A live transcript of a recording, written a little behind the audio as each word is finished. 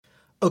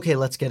Okay,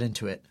 let's get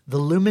into it. The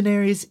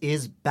Luminaries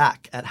is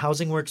back at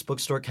Housing Works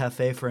Bookstore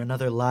Cafe for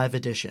another live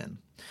edition.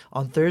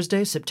 On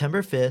Thursday,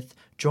 September 5th,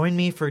 join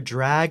me for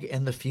Drag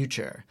in the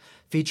Future,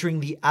 featuring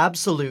the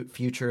absolute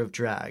future of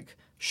drag,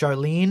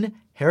 Charlene,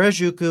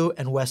 Harajuku,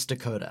 and West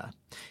Dakota.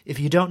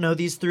 If you don't know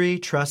these three,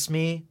 trust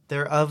me,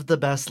 they're of the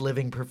best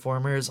living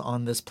performers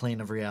on this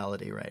plane of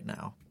reality right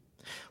now.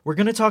 We're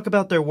going to talk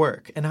about their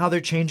work and how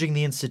they're changing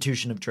the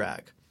institution of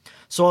drag.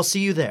 So I'll see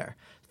you there,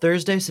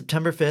 Thursday,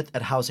 September 5th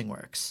at Housing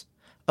Works.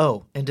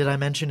 Oh, and did I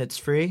mention it's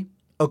free?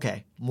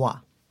 Okay, moi.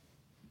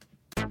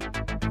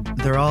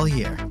 They're all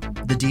here.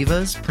 The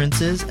divas,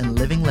 princes, and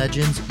living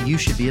legends you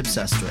should be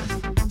obsessed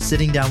with.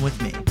 Sitting down with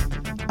me.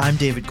 I'm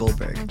David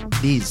Goldberg.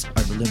 These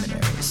are the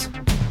Luminaries.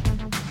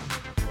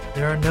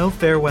 There are no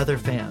fair weather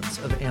fans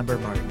of Amber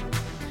Martin.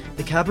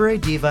 The cabaret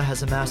diva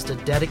has amassed a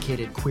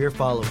dedicated queer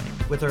following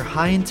with her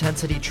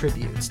high-intensity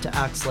tributes to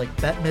acts like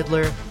Bette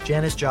Midler,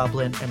 Janis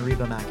Joplin, and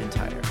Reba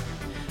McEntire.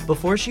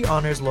 Before she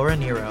honors Laura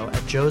Nero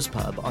at Joe's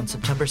Pub on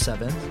September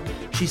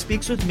 7th, she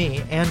speaks with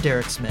me and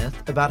Derek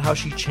Smith about how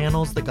she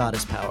channels the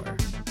goddess power.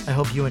 I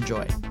hope you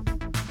enjoy.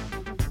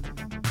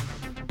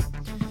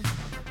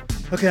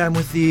 Okay, I'm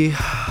with the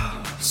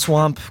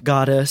swamp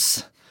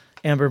goddess,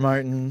 Amber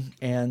Martin,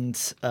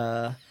 and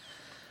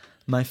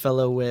my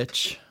fellow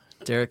witch,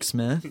 Derek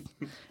Smith.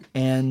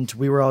 And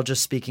we were all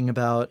just speaking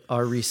about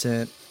our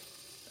recent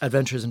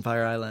adventures in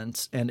Fire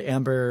Island. And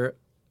Amber,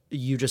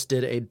 you just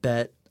did a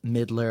Bette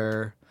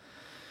Midler...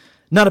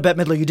 Not a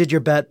Bette Midler, you did your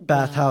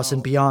Bathhouse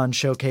and Beyond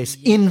showcase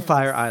in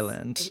Fire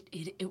Island.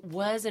 It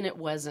was and it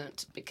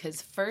wasn't,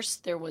 because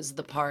first there was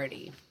the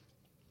party.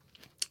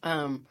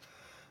 I'm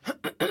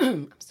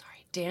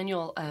sorry,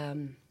 Daniel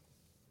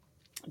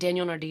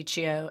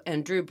Nardicchio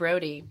and Drew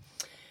Brody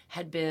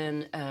had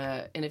been,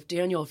 and if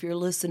Daniel, if you're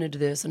listening to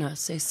this and I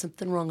say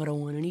something wrong, I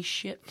don't want any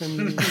shit from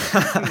you.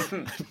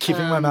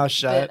 Keeping my mouth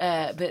shut.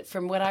 But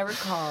from what I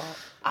recall,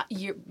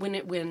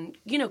 when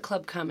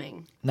Club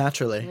Coming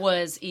Naturally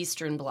was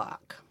Eastern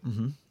Bloc,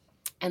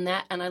 and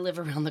I live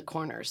around the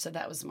corner, so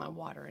that was my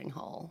watering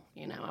hole.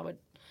 I would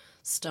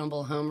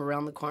stumble home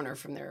around the corner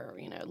from there,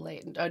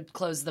 late. I'd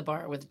close the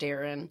bar with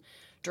Darren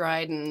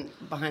Dryden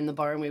behind the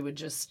bar, and we would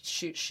just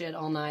shoot shit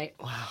all night.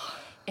 Wow.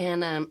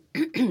 And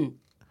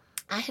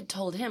I had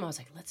told him, I was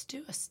like, let's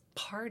do a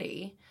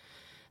party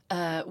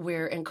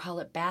and call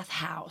it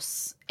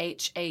Bathhouse,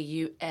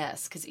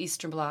 Haus, because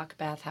Eastern Bloc,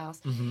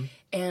 Bathhouse. Mm-hmm.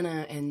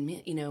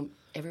 And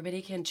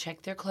everybody can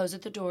check their clothes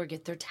at the door,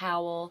 get their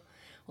towel.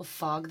 We'll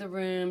fog the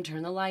room,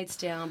 turn the lights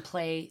down,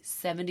 play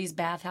 70s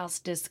Bathhouse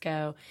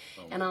disco,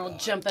 and I'll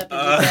jump up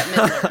and do Bette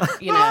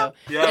Midler,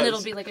 Yes. And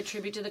it'll be like a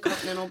tribute to the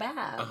Continental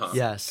Baths. Uh-huh.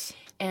 Yes.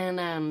 And,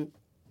 and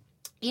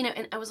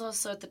I was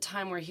also at the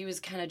time where he was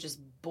kind of just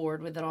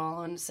bored with it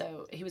all, and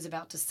so he was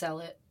about to sell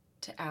it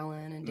to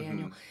Alan and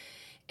Daniel. Mm-hmm.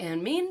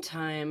 And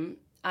meantime,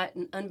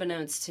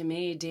 unbeknownst to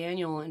me,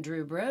 Daniel and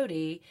Drew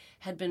Brody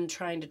had been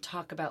trying to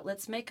talk about,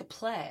 let's make a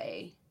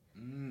play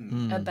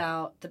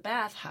about the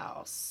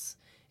bathhouse.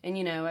 And,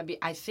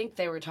 I think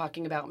they were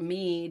talking about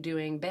me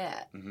doing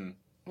Bette. Mm-hmm.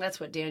 That's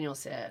what Daniel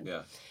said.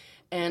 Yeah.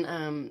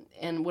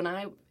 And when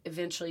I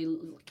eventually,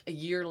 a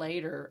year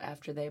later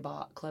after they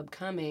bought Club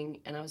Coming,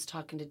 and I was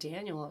talking to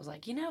Daniel, I was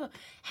like,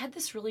 had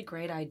this really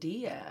great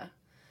idea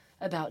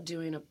about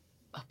doing a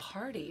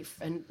party,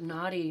 a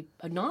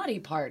naughty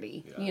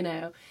party,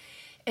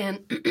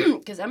 and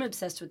because I'm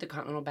obsessed with the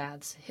Continental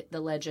Baths, the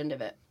legend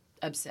of it,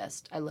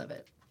 obsessed. I love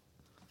it.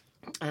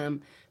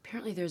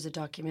 Apparently there's a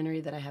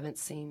documentary that I haven't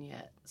seen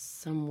yet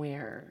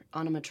somewhere.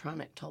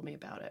 Animatronic told me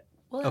about it.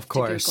 We'll have of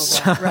course.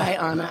 To Google that. Right,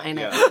 Anna, I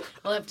know. Yeah.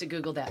 We'll have to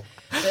Google that.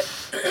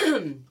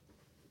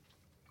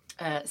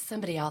 But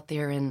somebody out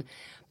there in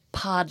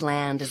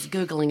Podland is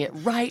Googling it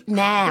right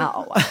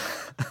now.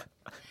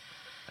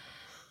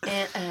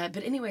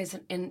 But anyways,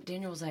 and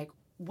Daniel was like,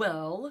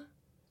 well,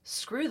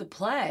 screw the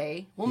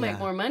play. We'll make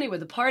more money with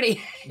the party.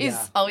 He's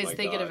always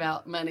thinking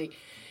about money,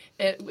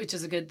 which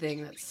is a good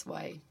thing. That's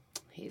why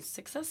he's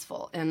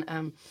successful.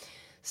 And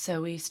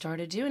so we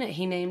started doing it.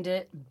 He named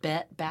it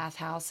Bette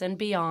Bathhouse and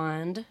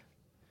Beyond.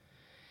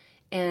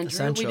 And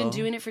Drew, we've been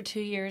doing it for 2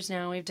 years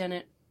now. We've done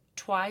it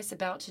twice,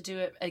 about to do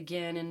it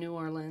again in New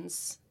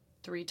Orleans,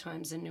 3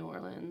 times in New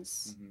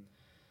Orleans. Mm-hmm.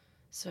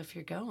 So if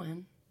you're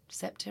going,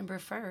 September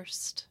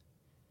 1st,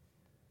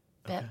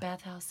 Bette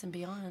Bathhouse and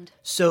Beyond.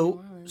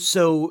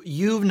 So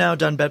you've now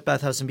done Bette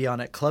Bathhouse and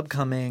Beyond at Club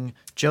Coming,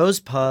 Joe's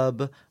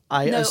Pub.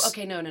 No.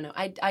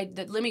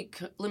 Let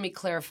me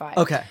clarify.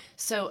 Okay.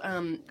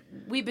 So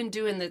we've been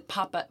doing the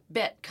pop-up.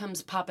 Bette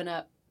comes popping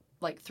up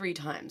like 3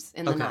 times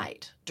in the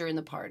night during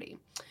the party.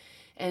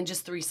 And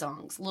just 3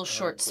 songs, little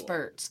short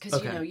spurts,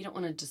 because you don't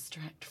want to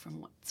distract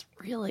from what's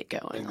really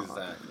going on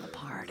in the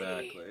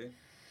party.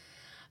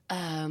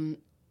 Exactly.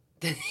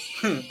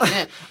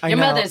 Your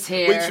mother's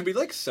here. Wait, should we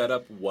set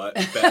up what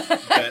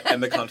Bette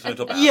and the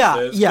Continental Baths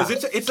is? Yeah.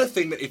 Because it's a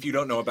thing that if you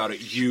don't know about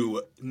it,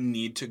 you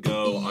need to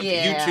go onto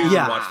YouTube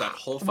and watch that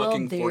whole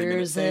fucking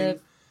 40-minute thing.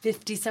 There's a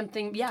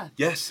 50-something,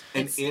 Yes,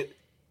 and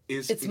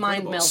is It's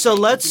incredible. mind-melting. So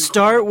let's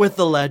start with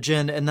the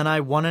legend, and then I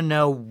want to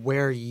know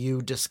where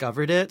you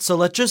discovered it. So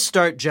let's just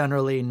start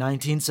generally,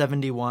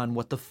 1971,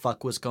 what the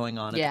fuck was going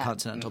on at Yeah. the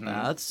Continental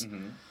Baths?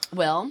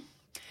 Well,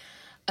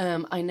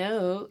 I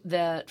know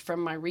that from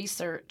my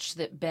research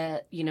that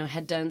Bet,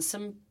 had done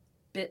some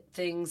bit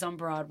things on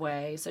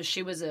Broadway. So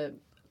she was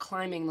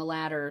climbing the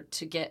ladder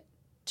to get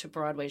to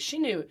Broadway. She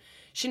knew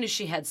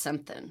she had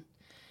something.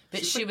 But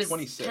She's she like was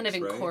 26, kind of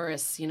in right?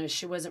 chorus.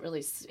 She wasn't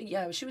really.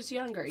 Yeah, she was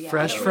younger. Yeah,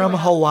 Fresh I don't from know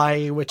how-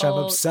 Hawaii, which I'm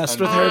old. obsessed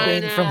with I her know.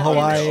 being from And,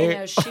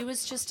 Hawaii. she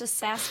was just a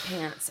sass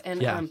pants,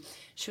 and Yeah.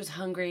 she was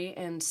hungry.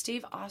 And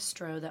Steve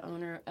Ostro, the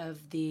owner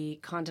of the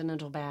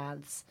Continental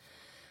Baths,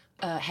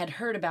 had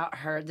heard about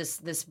her,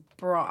 this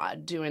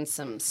broad doing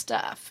some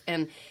stuff,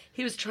 and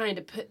he was trying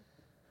to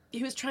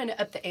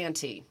up the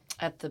ante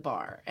at the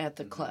bar at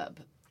the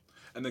club.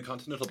 And the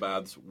Continental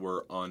Baths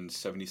were on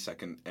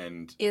 72nd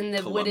and In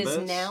what is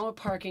Columbus. now a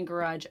parking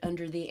garage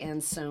under the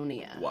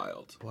Ansonia.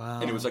 Wild. Wow.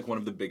 And it was like one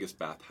of the biggest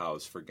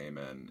bathhouses for gay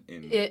men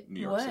in It New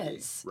York City,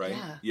 was, right?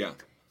 yeah.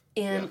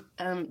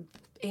 Yeah.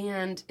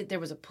 And there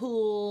was a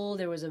pool.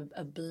 There was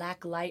a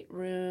black light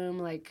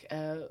room,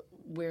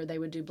 where they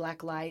would do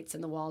black lights,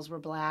 and the walls were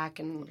black,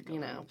 and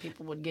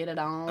people would get it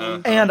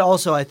on. And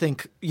also, I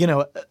think,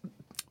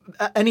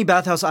 any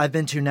bathhouse I've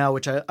been to now,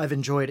 which I've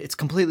enjoyed, it's a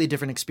completely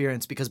different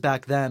experience because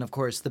back then, of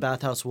course, the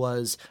bathhouse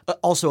was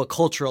also a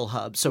cultural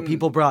hub. So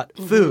people brought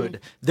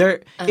food.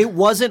 It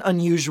wasn't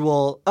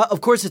unusual.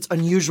 Of course, it's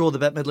unusual that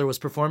Bette Midler was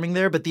performing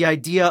there, but the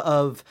idea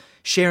of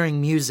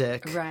sharing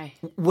music Right.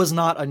 was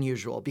not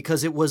unusual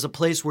because it was a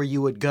place where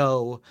you would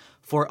go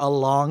for a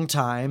long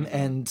time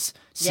and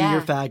see Yeah.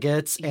 your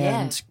faggots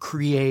and Yeah.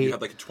 create. You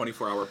had like a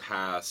 24-hour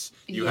pass.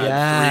 You Yes.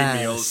 had 3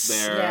 meals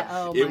there. Yeah,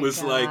 oh it my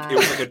was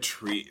like a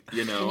treat, And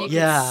you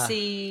Yeah. could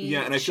see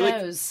Yeah, and I feel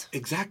shows. like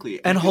exactly.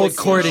 and I feel hold like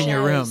court in now-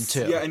 your room, shows.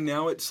 too. Yeah, and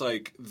now it's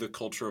like the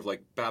culture of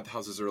like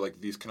bathhouses or like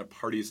these kind of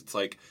parties. It's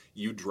like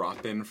you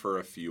drop in for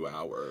a few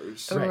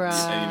hours, Right.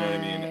 And you know what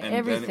I mean. And then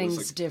it was, Everything's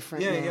like-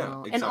 different yeah, now. Yeah,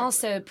 And exactly.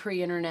 also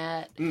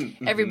pre-internet,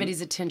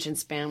 everybody's attention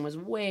span was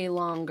way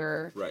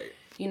longer. right.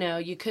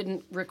 You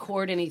couldn't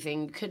record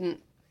anything. You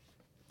couldn't,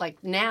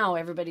 now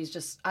everybody's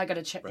just, I got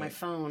to check my Right.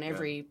 phone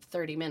every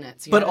 30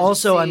 minutes. But to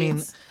also, I see mean,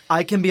 it's-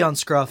 I can be on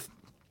Scruff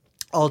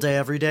all day,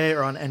 every day,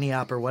 or on any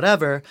app or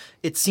whatever.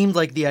 It seemed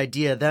like the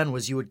idea then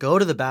was you would go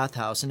to the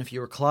bathhouse, and if you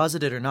were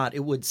closeted or not,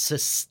 it would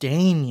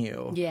sustain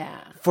you yeah.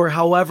 for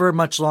however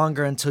much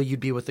longer until you'd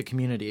be with the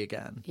community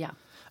again. Yeah.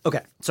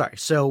 Okay, sorry.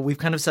 So we've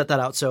kind of set that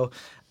out. So,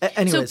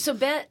 anyways. So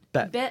Bet.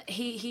 Bet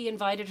he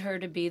invited her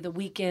to be the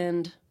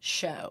weekend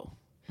show.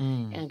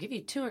 And I'll give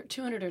you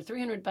 200 or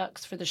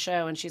 $300 for the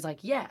show. And she's like,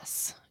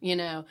 yes,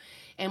 and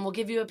we'll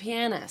give you a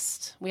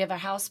pianist. We have a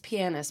house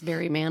pianist,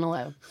 Barry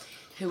Manilow,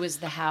 who was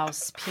the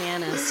house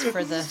pianist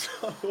for the.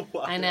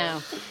 I know.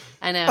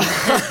 I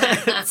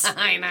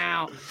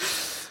know.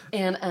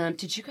 And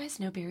did you guys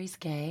know Barry's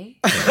gay?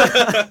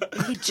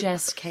 He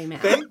just came out.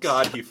 Thank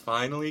God he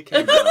finally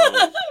came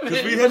out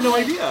because we had no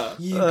idea.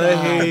 You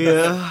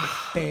guys,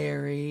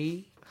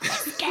 Barry.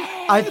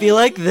 I feel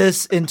like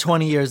in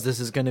 20 years,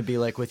 this is going to be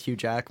like with Hugh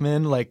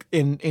Jackman, like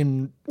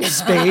in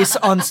space,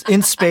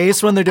 in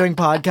space when they're doing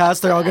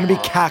podcasts, they're all going to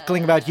be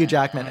cackling about Hugh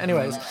Jackman.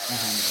 Anyways,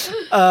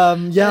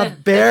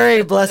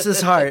 Barry, bless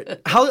his heart.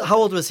 How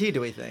old was he,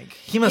 do we think?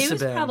 He must He have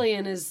was been. probably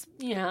in his,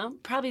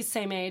 probably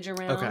same age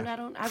around. Okay.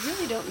 I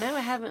really don't know. I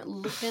haven't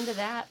looked into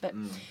that, but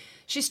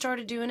she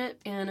started doing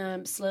it,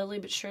 and slowly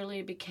but surely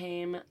it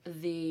became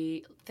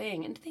the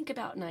thing. And think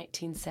about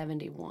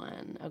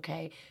 1971,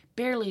 okay?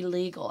 Barely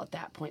legal at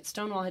that point.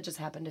 Stonewall had just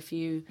happened a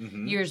few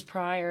years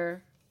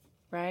prior,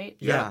 right?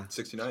 Yeah.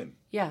 69.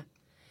 Yeah.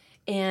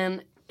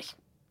 And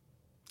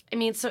I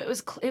mean, so it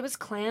was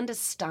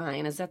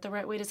clandestine. Is that the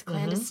right way to say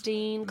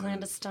clandestine?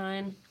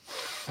 Clandestine?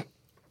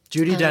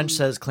 Judi Dench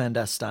says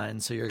clandestine,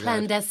 so you're good.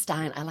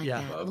 Clandestine. I like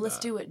Yeah. that. Well, let's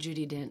do what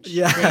Judi Dench.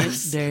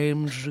 Yes.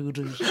 Dame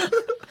Judi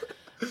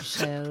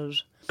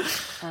says.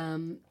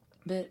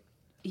 But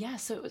yeah,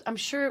 so I'm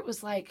sure it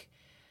was like,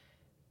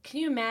 can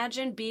you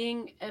imagine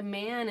being a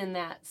man in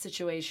that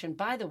situation?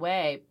 By the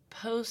way,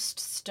 post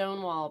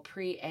Stonewall,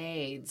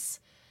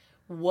 pre-AIDS,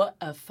 what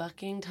a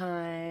fucking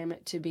time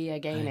to be a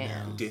gay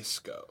man.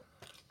 Disco.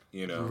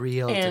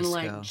 Real And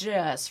disco.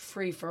 just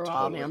free for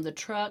all, Totally. man. The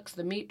trucks,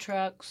 the meat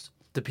trucks,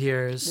 The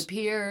Piers. the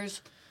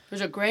piers.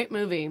 There's a great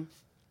movie,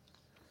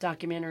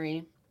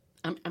 documentary.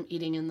 I'm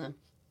eating in the.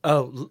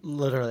 Oh,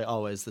 literally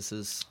always. This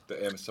is,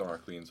 The Amazon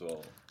Queens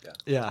will, yeah.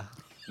 yeah.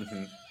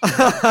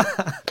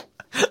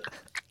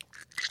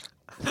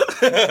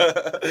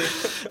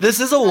 This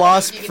is a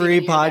wasp-free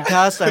You can eat that.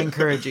 podcast. I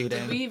encourage Did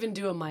eating. we even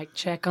do a mic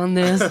check on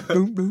this?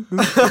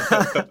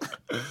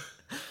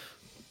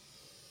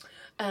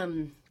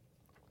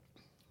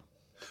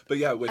 But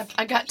yeah, with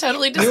I got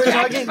totally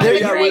distracted. by the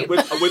yeah, grape.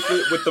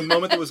 with the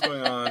moment that was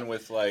going on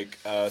with like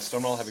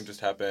Stonewall having just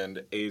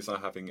happened, AIDS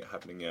not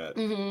happening yet,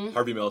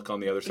 Harvey Milk on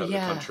the other side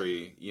Yeah. of the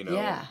country,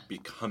 Yeah.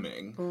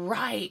 becoming.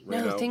 Right. You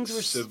No, know, things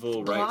were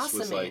civil blossoming. rights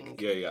was like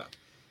yeah.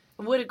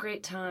 What a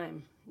great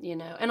time. you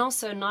know, and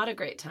also not a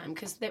great time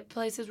because the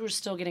places were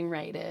still getting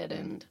raided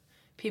and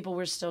people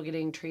were still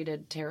getting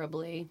treated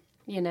terribly,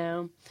 you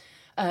know.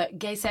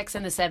 Gay Sex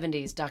in the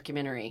 70s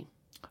documentary.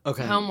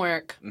 Okay.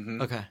 Homework.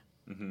 Okay.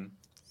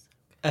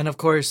 And of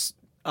course,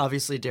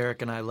 obviously,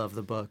 Derek and I love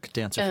the book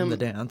Dancer from the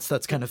Dance.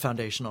 That's kind of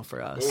foundational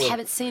for us. I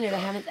haven't seen it. I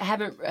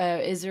haven't.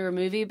 Is there a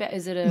movie?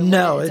 Is it a?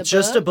 No, it's it's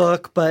just a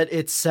book, but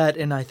it's set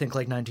in I think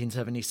like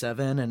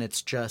 1977, and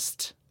it's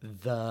just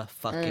the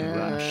fucking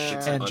rush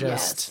and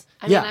just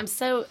I mean, I'm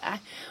so.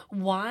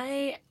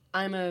 Why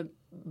I'm a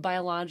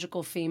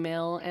biological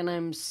female, and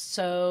I'm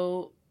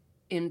so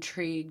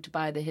intrigued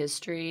by the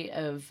history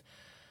of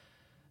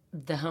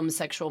the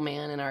homosexual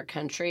man in our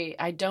country.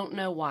 I don't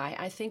know why.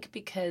 I think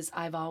because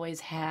I've always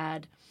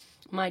had.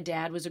 My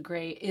dad is a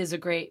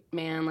great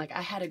man. Like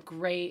I had a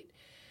great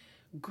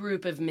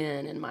group of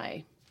men in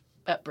my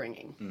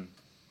upbringing,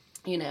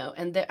 you know,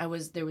 and there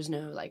was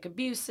no like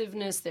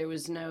abusiveness, there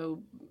was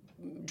no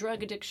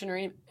drug addiction or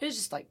anything. It was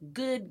just like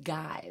good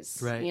guys,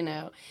 right. You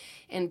know,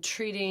 and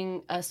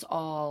treating us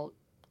all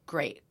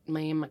great.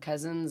 Me and my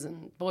cousins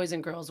and boys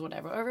and girls,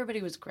 whatever.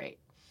 Everybody was great.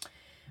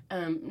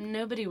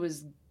 Nobody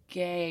was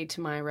gay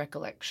to my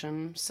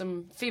recollection.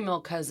 Some female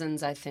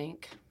cousins, I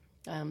think,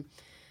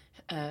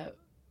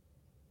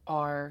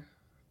 are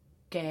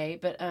gay,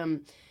 but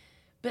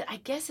I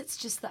guess it's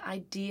just the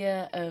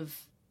idea of,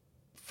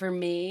 for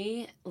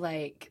me,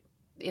 like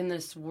in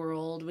this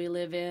world we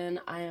live in,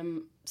 I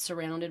am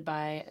surrounded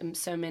by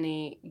so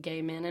many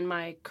gay men in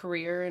my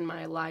career, in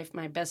my life,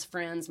 my best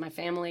friends, my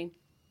family,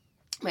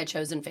 my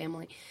chosen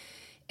family,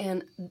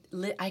 and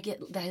I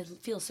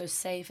feel so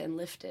safe and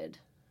lifted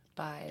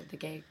by the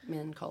gay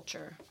men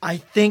culture. I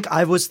think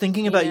I was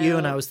thinking about you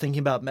and I was thinking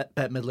about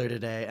Bette Midler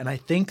today, and I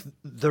think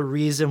the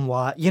reason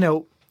why, you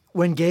know,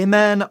 when gay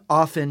men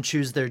often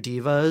choose their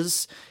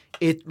divas,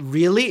 it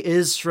really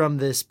is from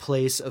this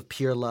place of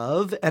pure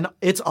love, and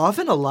it's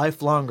often a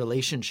lifelong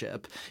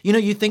relationship. You know,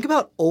 you think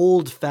about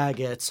old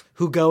faggots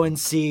who go and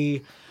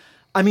see,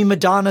 I mean,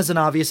 Madonna's an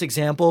obvious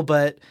example,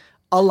 but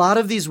a lot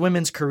of these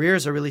women's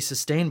careers are really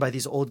sustained by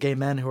these old gay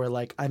men who are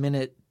like, I'm in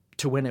it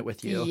to win it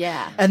with you.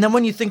 Yeah. And then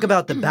when you think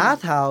about the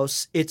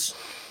bathhouse, it's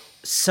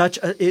such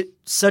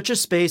a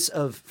space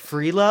of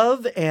free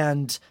love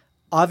and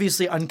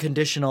obviously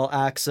unconditional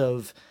acts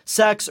of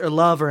sex or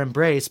love or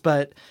embrace,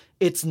 but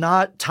it's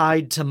not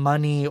tied to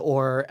money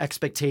or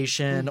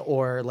expectation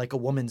or like a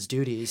woman's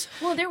duties.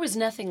 Well, there was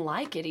nothing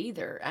like it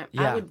either.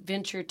 I would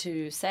venture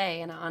to say,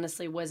 and I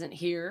honestly wasn't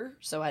here,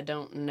 so I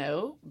don't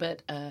know,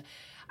 but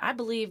I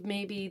believe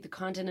maybe the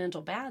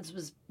Continental Baths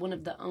was one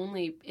of the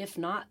only, if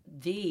not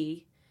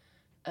the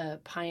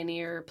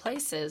pioneer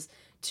places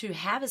to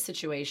have a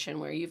situation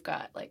where you've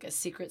got like a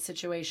secret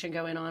situation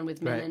going on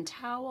with men in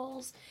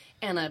towels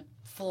and a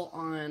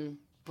full-on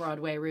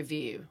Broadway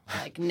review,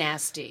 like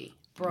nasty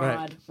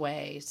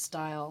Broadway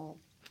style,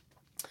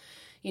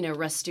 you know,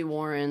 Rusty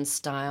Warren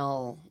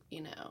style,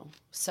 you know,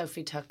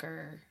 Sophie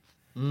Tucker,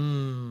 you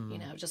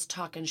know, just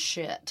talking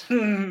shit.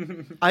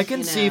 I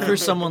can see for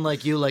someone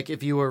like you, like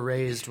if you were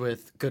raised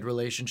with good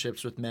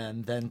relationships with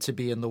men, then to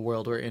be in the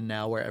world we're in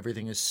now where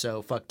everything is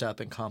so fucked up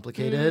and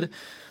complicated,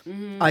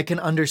 I can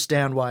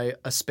understand why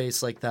a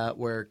space like that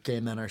where gay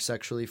men are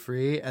sexually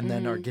free and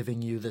then are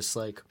giving you this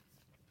like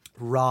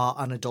raw,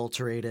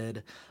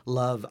 unadulterated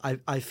love.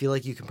 I feel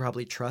like you can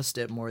probably trust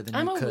it more than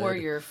you could. I'm a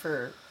warrior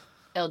for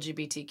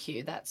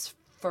LGBTQ. That's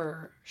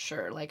for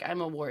sure. Like I'm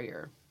a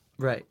warrior.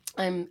 Right.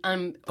 I'm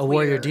a queer,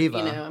 warrior diva.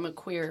 You know, I'm a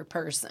queer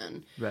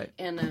person. Right.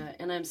 And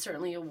I'm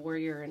certainly a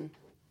warrior, and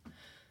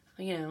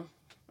you know,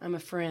 I'm a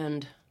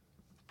friend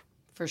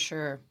for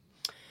sure.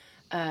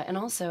 And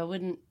also, I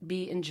wouldn't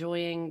be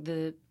enjoying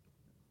the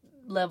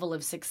level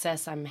of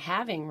success I'm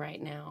having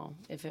right now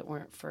if it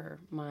weren't for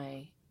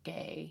my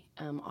gay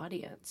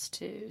audience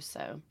too.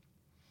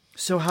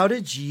 So how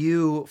did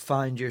you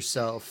find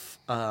yourself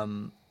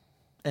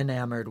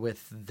enamored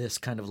with this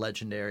kind of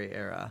legendary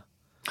era?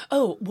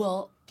 Oh,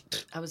 well,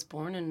 I was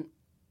born in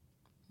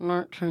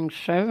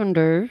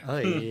 1970. Oh,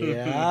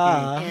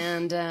 yeah.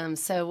 And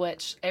so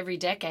every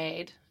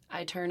decade,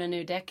 I turn a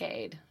new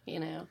decade,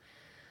 you know.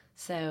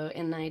 So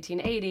in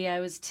 1980, I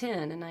was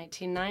 10. In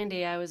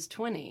 1990, I was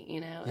 20, you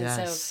know.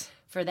 And so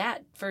for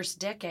that first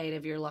decade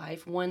of your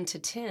life, 1 to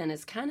 10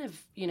 is kind of,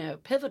 you know,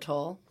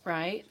 pivotal,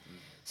 right?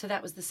 So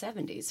that was the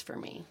 70s for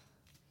me.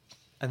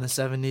 And the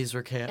 70s were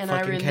and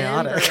fucking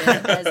chaotic. And I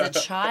remember as a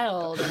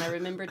child, and I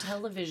remember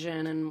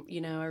television, and, you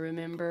know, I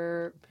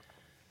remember,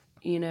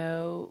 you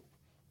know,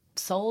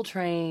 Soul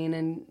Train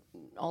and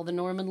all the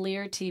Norman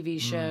Lear TV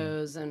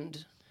shows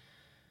and,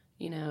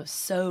 you know,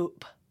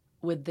 Soap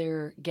with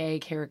their gay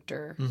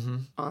character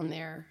on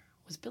there.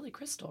 Was Billy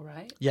Crystal,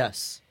 right?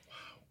 Yes.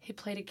 He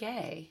played a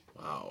gay.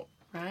 Wow.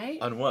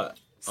 Right? On what?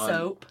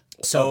 Soap.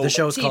 So the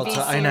show's TV called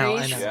I know.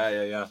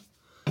 Yeah.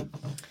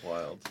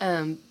 Wild.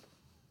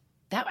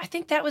 I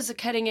think that was a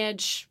cutting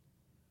edge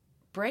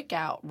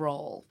breakout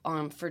role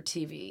for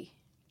TV.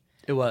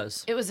 It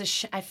was. It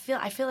was I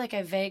feel like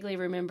I vaguely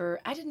remember.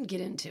 I didn't get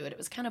into it. It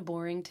was kind of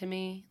boring to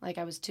me. Like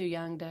I was too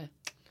young to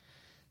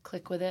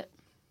click with it.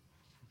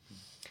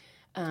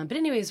 But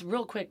anyways,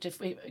 real quick,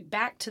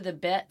 back to the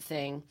bet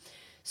thing.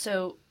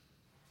 So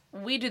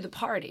we do the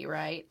party,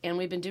 right? And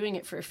we've been doing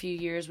it for a few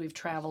years. We've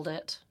traveled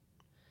it.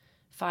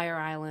 Fire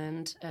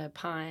Island,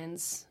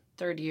 Pines,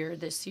 3rd year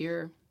this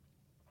year.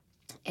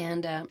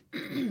 And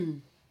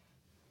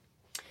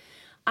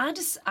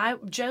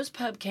Joe's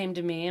Pub came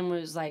to me and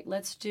was like,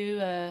 let's do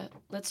a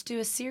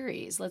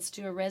series. Let's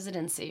do a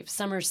residency.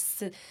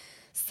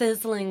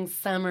 Sizzling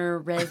summer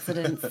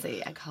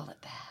residency. I call it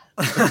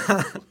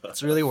that.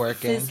 It's really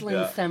working.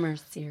 Sizzling summer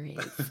series.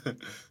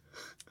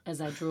 As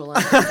I drool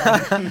on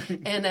myself.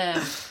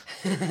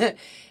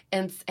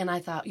 And I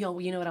thought,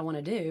 you know what I want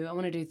to do? I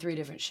want to do 3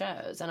 different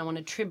shows. And I want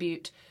to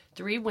tribute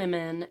 3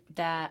 women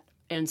that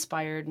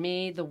inspired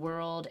me, the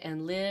world,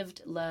 and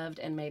lived, loved,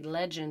 and made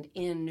legend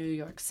in New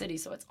York City.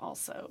 So it's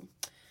also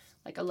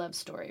like a love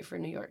story for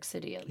New York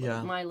City.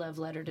 My love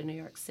letter to New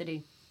York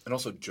City. And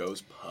also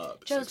Joe's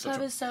Pub. Joe's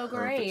Pub is so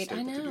great.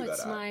 I know.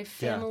 It's my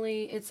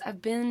family. Yeah.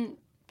 I've been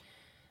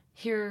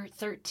here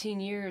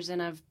 13 years,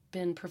 and I've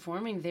been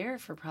performing there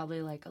for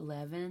probably like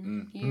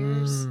 11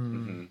 years.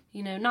 Mm-hmm.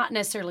 You know, not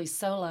necessarily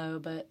solo,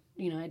 but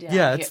I did.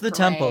 Yeah, it's the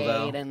tempo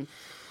though. And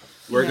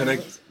we're gonna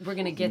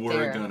get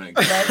there. Gonna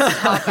Let's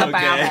talk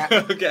about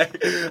it. Okay.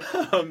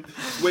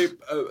 Wait,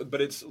 but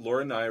it's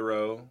Laura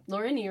Nero.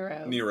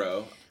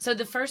 So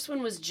the first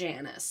one was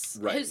Janice,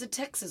 who's a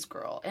Texas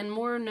girl and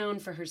more known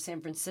for her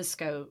San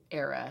Francisco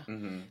era.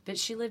 Mm-hmm. But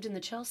she lived in the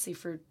Chelsea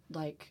for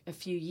like a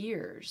few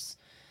years.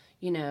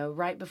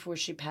 Right before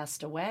she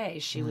passed away,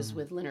 she was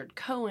with Leonard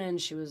Cohen.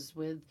 She was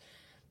with,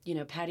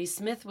 Patti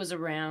Smith was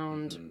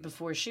around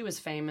before she was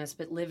famous,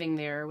 but living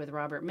there with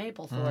Robert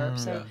Mapplethorpe.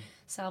 So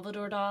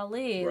Salvador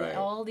Dali,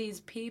 all these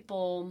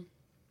people.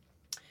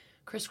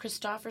 Chris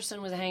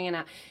Christopherson was hanging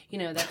out.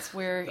 That's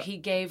where he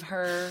gave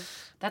her.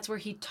 That's where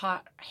he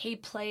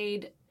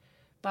played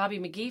Bobby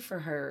McGee for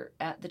her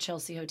at the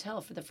Chelsea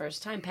Hotel for the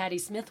first time. Patti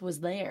Smith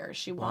was there.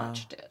 She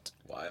watched it.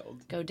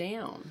 Wild. Go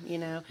down,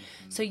 Mm-hmm.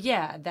 So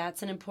yeah,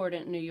 that's an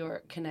important New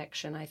York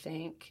connection, I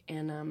think.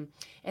 And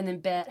then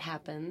Bet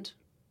happened.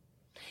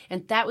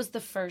 And that was the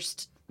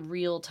first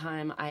real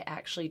time I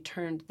actually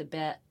turned the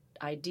Bet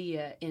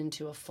idea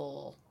into a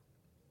full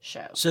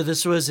show. So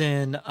this was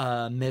in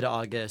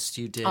mid-August.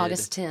 You did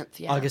August 10th,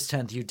 yeah. August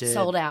 10th you did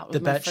sold out.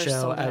 The Bet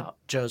show at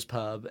Joe's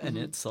Pub, and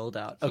it sold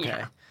out. Okay.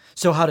 Yeah.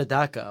 So how did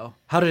that go?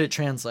 How did it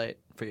translate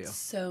for you?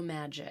 So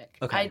magic.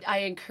 Okay. I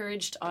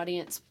encouraged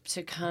audience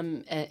to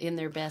come in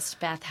their best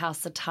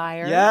bathhouse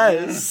attire.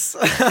 Yes.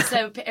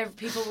 So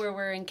people were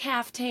wearing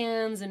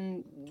caftans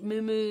and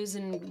muumuus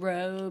and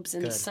robes,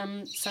 and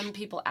some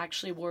people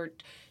actually wore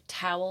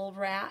towel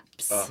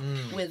wraps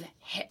with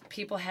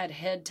people had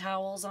head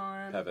towels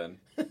on.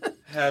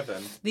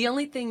 Heaven. The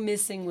only thing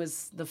missing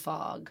was the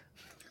fog.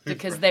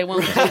 Because they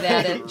won't do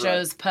that at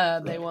Joe's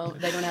Pub. They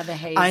don't have the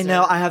haze. I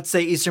know. I have to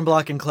say, Eastern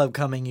Bloc and Club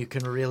Coming, you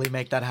can really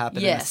make that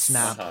happen in a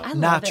snap. I love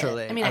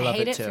naturally. It. I mean, I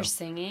hate it for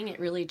singing. It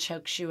really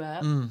chokes you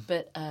up.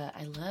 But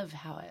I love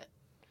how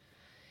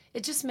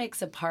it just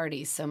makes a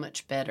party so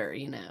much better,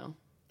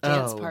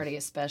 Dance party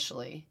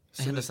especially.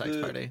 And a sex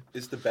party.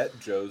 Is the Bet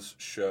Joe's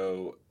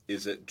show...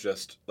 Is it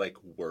just like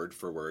word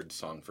for word,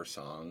 song for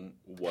song,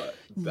 what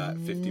that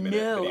 50-minute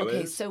video is?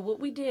 Okay, so what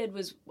we did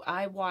was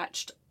I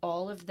watched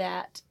all of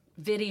that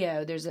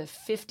video. There's a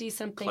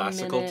 50-something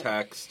classical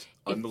text,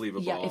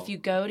 unbelievable. If you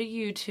go to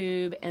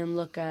YouTube and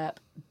look up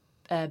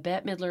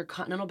Bette Midler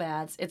Continental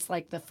Baths, it's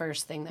like the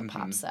first thing that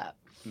pops up.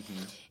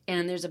 Mm-hmm.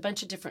 And there's a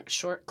bunch of different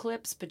short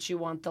clips, but you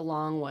want the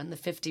long one, the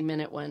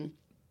 50-minute one.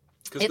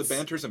 Because the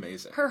banter's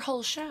amazing. Her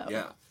whole show.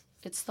 Yeah.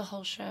 It's the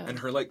whole show. And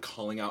her,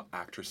 calling out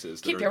actresses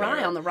that Keep your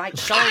eye on the right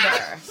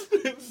shoulder.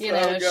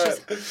 Yeah.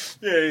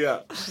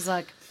 She's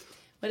like,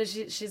 what is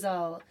she? She's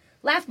all,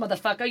 laugh,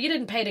 motherfucker. You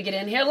didn't pay to get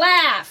in here.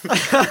 Laugh.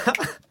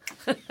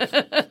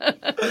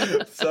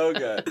 So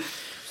good.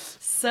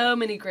 So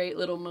many great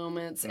little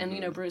moments.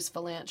 Mm-hmm. And, Bruce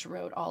Valanche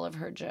wrote all of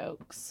her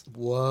jokes.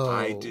 Whoa.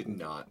 I did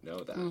not know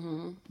that.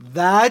 Mm-hmm.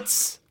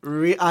 That's...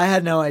 I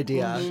had no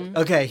idea. Mm-hmm.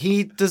 Okay,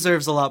 he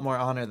deserves a lot more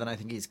honor than I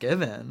think he's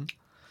given.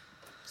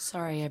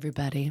 Sorry,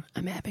 everybody.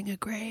 I'm having a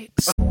great...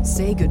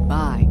 Say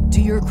goodbye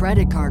to your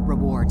credit card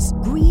rewards.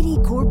 Greedy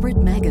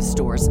corporate mega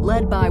stores,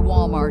 led by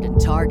Walmart and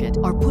Target,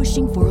 are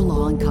pushing for a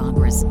law in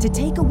Congress to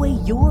take away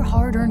your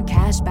hard-earned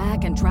cash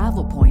back and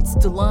travel points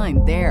to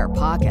line their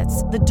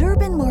pockets. The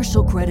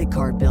Durbin-Marshall credit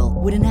card bill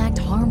would enact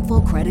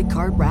harmful credit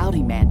card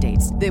routing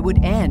mandates that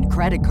would end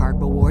credit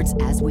card rewards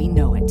as we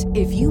know it.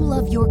 If you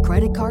love your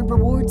credit card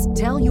rewards,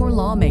 tell your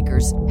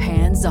lawmakers,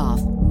 hands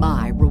off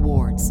my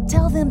rewards.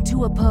 Tell them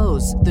to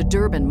oppose the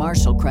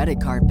Durbin-Marshall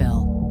credit card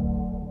bill.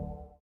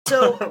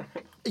 So,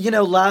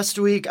 last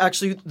week,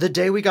 actually, the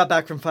day we got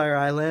back from Fire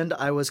Island,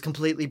 I was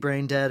completely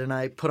brain dead, and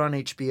I put on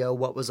HBO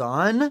what was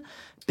on.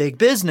 Big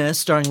Business,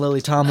 starring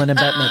Lily Tomlin and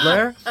Bette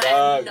Midler. I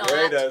have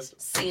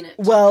not seen it.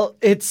 Well,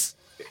 it's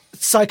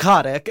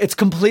psychotic. It's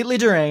completely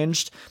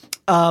deranged.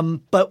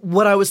 But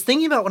what I was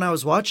thinking about when I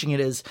was watching it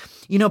is,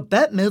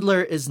 Bette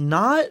Midler is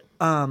not,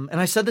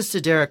 and I said this to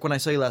Derek when I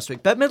saw you last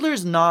week, Bette Midler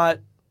is not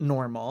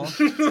normal.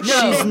 No,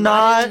 She's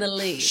not in the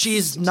least.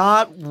 She's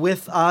not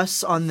with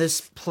us on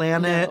this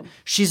planet. No.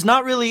 She's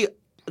not really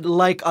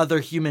like other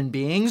human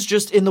beings,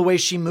 just in the way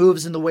she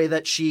moves, in the way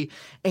that she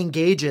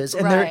engages.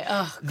 And Right.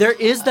 Oh, there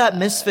is that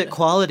misfit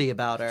quality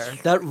about her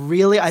that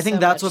really, I think So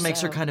that's much what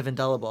makes her so. kind of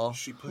indelible.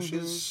 She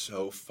pushes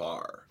so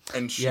far,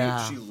 and she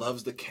Yeah. she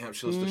loves the camp.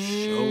 She loves the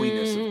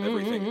showiness of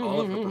everything. All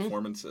of her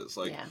performances,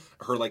 like Yeah.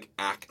 her like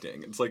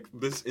acting. It's like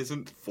this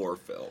isn't for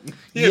film.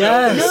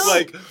 Yes. It's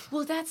like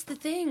Well, that's the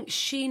thing.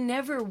 She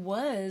never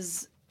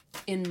was,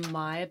 in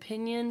my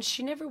opinion,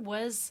 she never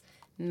was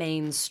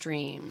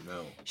mainstream.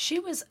 No. She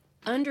was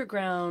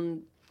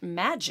underground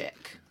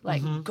magic,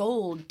 like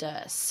gold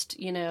dust,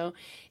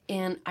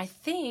 And I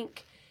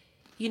think,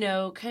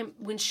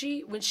 when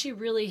she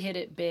really hit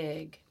it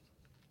big,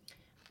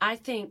 I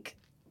think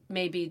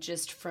maybe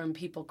just from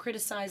people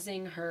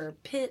criticizing her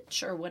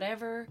pitch or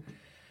whatever,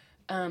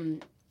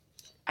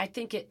 I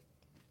think it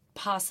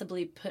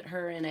possibly put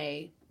her in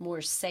a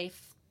more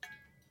safe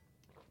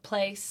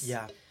place.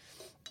 Yeah.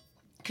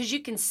 Because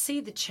you can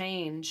see the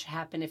change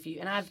happen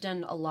and I've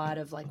done a lot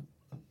of like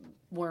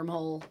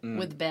wormhole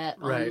with Bet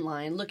Right.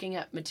 online, looking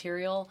at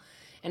material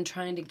and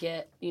trying to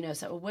get,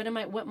 so what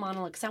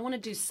monologue, because I want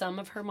to do some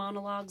of her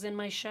monologues in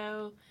my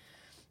show.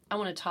 I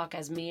want to talk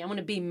as me. I want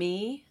to be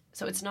me.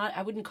 So it's not,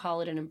 I wouldn't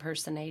call it an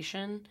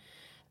impersonation.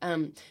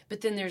 But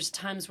then there's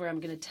times where I'm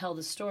going to tell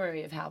the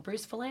story of how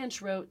Bruce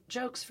Valanche wrote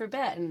jokes for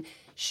Bet, and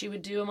she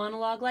would do a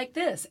monologue like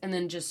this, and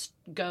then just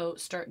go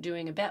start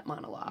doing a Bet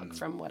monologue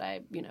from what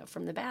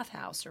from the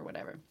bathhouse or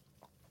whatever.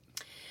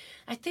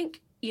 I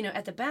think,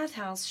 at the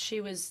bathhouse,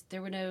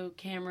 there were no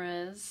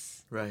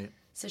cameras. Right.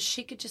 So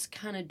she could just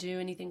kind of do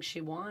anything she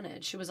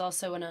wanted. She was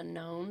also an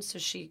unknown, so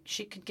she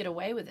could get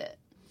away with it.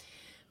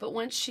 But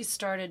once she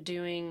started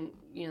doing,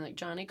 like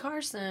Johnny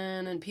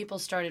Carson, and people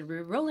started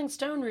Rolling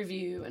Stone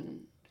review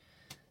and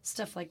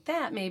stuff like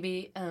that,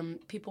 maybe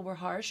people were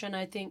harsh. And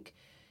I think,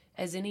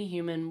 as any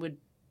human would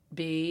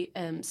be,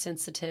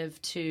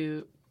 sensitive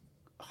to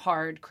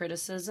hard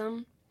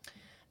criticism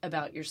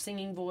about your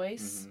singing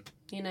voice,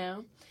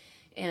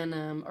 and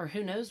or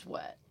who knows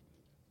what.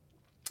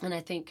 And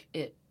I think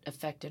it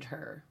affected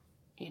her,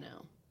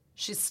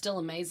 She's still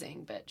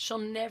amazing, but she'll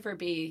never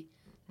be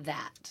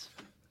that.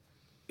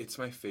 it's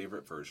my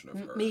favorite version of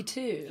her. Me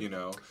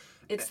too.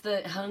 It's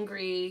the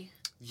hungry.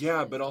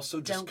 Yeah, but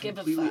also just Don't give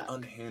a completely fuck.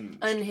 unhinged.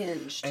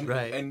 Unhinged. And,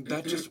 Right. and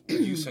that just,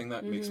 you saying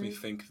that makes me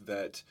think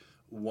that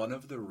one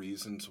of the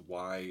reasons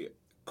why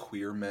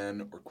queer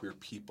men or queer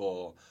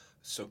people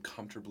so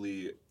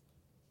comfortably,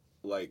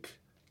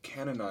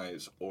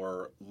 canonize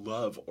or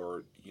love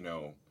or,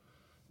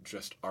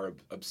 just are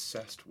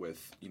obsessed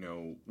with,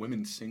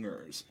 women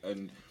singers.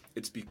 And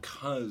it's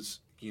because,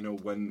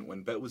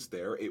 when Bet was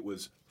there, it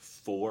was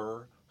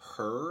for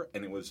her,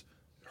 and it was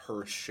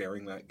her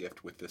sharing that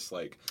gift with this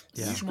niche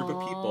group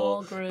of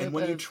people. Small And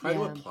when you group try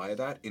to of- apply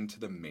that into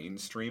the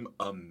mainstream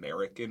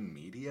American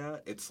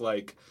media, it's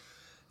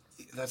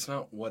that's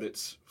not what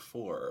it's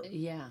for.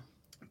 Yeah.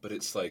 But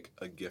it's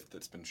a gift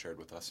that's been shared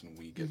with us, and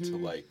we get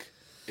to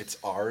it's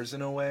ours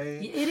in a way.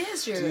 It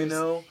is yours. Do you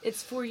know?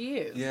 It's for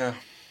you. Yeah.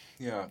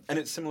 Yeah. And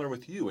it's similar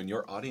with you and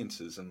your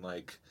audiences and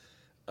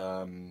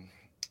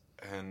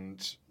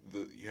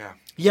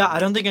Yeah, I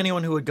don't think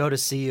anyone who would go to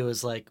see you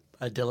is a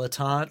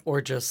dilettante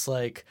or just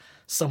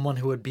someone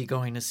who would be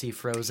going to see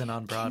Frozen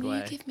on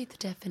Broadway. Can you give me the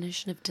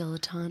definition of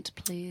dilettante,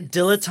 please?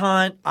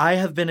 Dilettante, I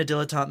have been a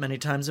dilettante many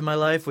times in my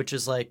life, which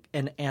is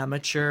an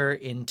amateur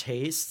in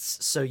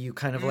tastes. So you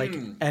kind of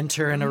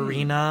enter an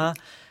arena.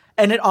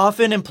 And it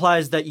often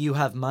implies that you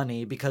have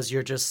money because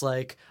you're just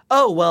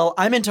oh, well,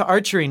 I'm into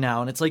archery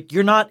now. And it's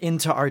you're not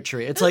into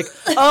archery. It's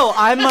oh,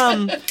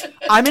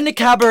 I'm into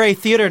cabaret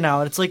theater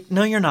now. And it's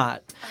no, you're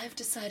not. I've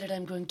decided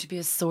I'm going to be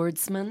a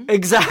swordsman.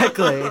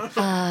 Exactly.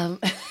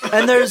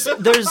 And there's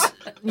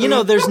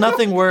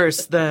nothing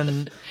worse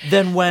than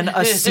when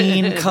a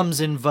scene comes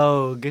in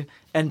vogue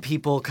and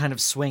people kind of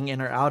swing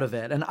in or out of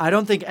it. And I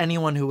don't think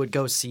anyone who would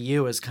go see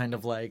you is kind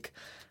of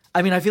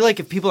I feel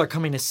if people are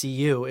coming to see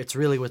you, it's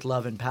really with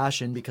love and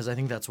passion because I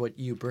think that's what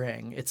you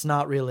bring. It's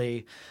not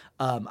really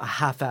a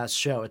half-assed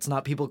show. It's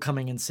not people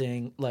coming and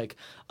saying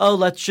oh,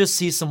 let's just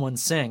see someone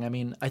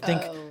sing. I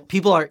think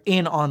people are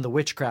in on the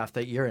witchcraft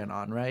that you're in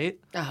on, right?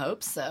 I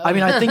hope so. I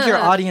think your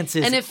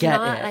audiences and if get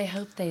not, it. I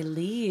hope they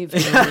leave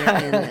when you're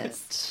in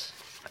it.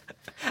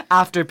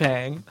 After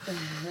paying.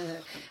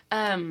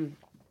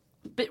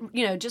 But,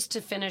 just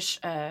to finish,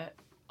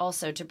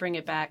 also to bring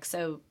it back,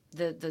 so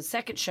the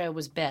second show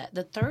was Bet.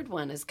 The third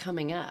one is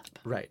coming up.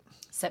 Right.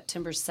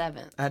 September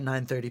 7th. At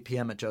 9:30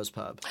 p.m. at Joe's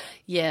Pub.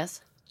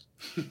 Yes.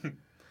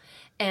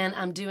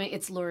 And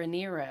it's Laura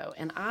Nero,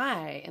 and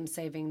I am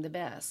saving the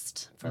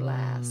best for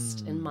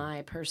last, in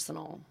my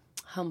personal,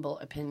 humble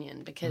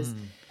opinion, because,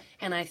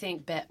 and I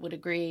think Bet would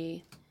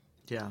agree.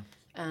 Yeah.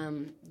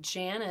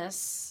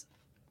 Janice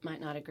might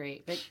not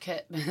agree, but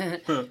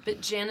but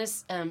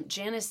Janice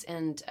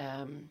and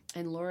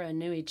Laura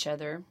knew each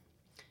other.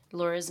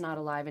 Laura's not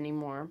alive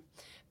anymore.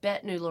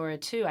 Bet knew Laura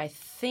too. I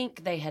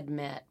think they had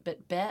met,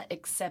 but Bet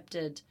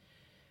accepted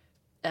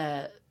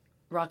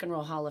Rock and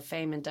Roll Hall of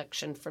Fame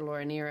induction for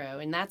Laura Nyro,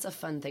 and that's a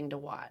fun thing to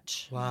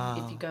watch.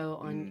 Wow. If you go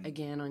on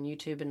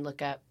YouTube and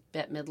look up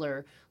Bette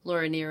Midler,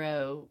 Laura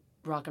Nyro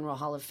Rock and Roll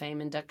Hall of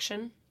Fame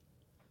induction.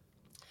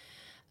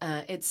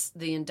 It's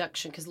the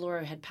induction because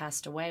Laura had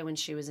passed away when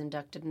she was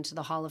inducted into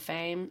the Hall of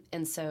Fame,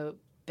 and so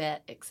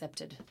Bette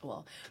accepted.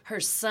 Well,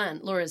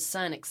 Laura's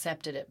son,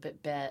 accepted it,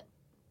 but Bette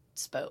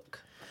spoke.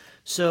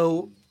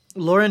 So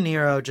Laura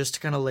Nyro, just to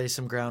kind of lay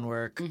some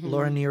groundwork,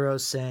 Laura Nyro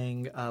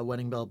sang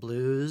Wedding Bell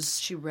Blues.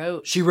 She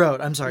wrote.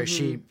 I'm sorry.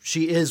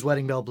 She is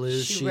Wedding Bell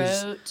Blues. She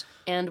wrote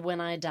And When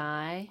I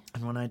Die.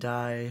 And When I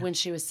Die. When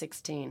she was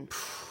 16.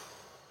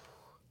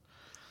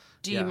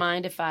 Do you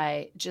mind if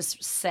I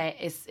just say,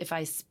 if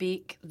I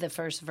speak the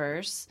first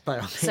verse? By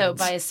all means. So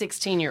by a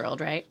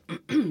 16-year-old, right?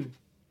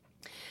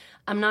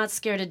 I'm not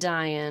scared of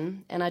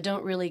dying, and I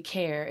don't really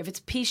care. If it's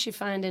peace you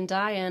find in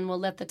dying, well,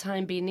 let the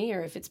time be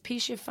near. If it's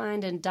peace you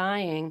find in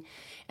dying,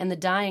 and the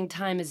dying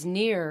time is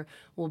near,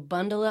 well,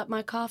 bundle up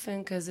my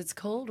coffin, 'cause it's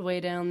cold way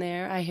down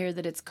there. I hear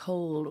that it's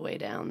cold way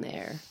down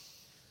there.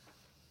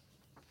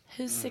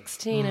 Who's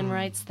 16 and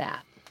writes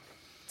that?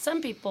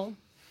 Some people.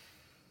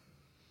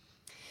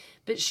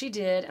 But she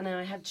did, and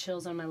I have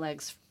chills on my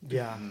legs.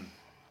 Yeah.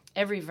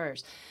 Every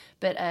verse.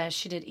 But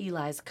she did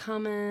Eli's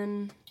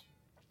Comin'.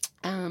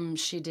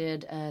 She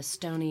did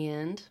Stony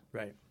End.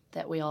 Right.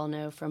 That we all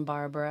know from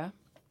Barbara.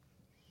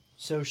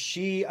 So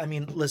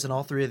listen,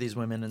 all three of these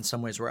women in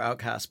some ways were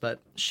outcasts, but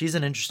she's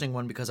an interesting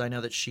one because I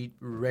know that she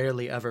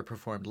rarely ever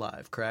performed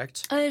live,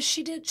 correct?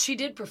 She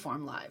did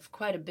perform live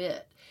quite a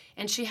bit.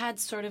 And she had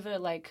sort of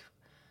a,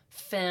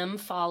 femme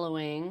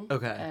following.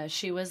 Okay.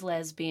 She was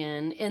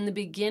lesbian. In the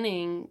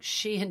beginning,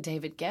 she and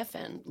David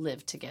Geffen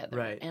lived together.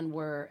 Right. And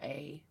were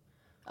a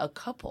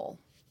couple.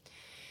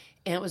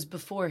 And it was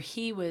before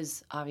he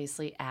was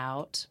obviously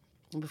out,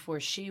 before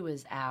she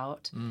was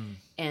out.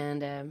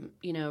 And,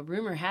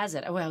 rumor has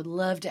it, I would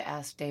love to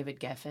ask David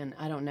Geffen.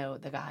 I don't know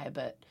the guy,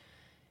 but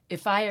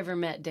if I ever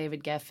met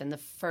David Geffen, the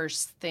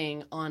first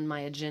thing on my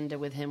agenda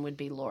with him would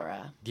be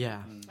Laura.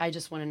 Yeah. I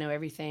just want to know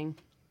everything.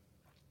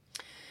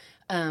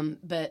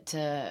 But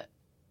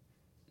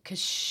because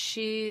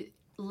she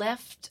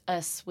left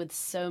us with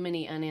so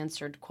many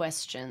unanswered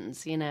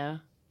questions,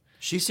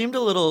 She seemed a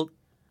little,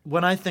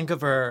 when I think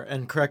of her,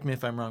 and correct me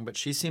if I'm wrong, but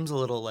she seems a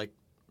little like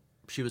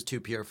she was too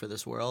pure for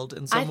this world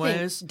in some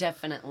ways. Think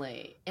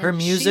definitely. And her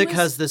music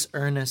has this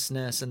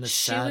earnestness and this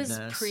sadness.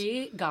 She was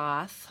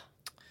pre-goth.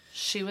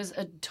 She was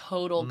a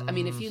total,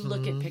 if you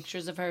look at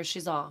pictures of her,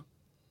 she's all,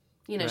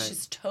 Right.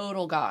 she's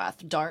total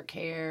goth, dark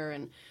hair,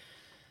 and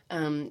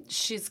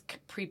she's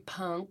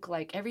pre-punk.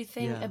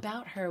 Everything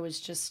about her was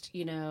just,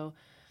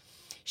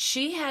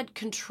 she had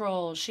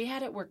control. She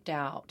had it worked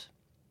out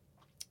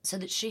so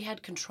that she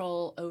had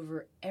control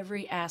over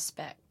every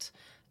aspect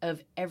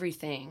of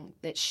everything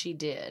that she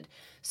did.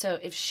 So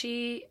if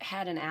she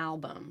had an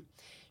album,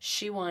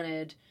 she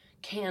wanted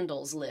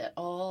candles lit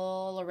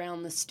all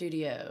around the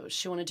studio.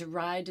 She wanted to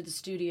ride to the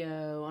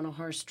studio on a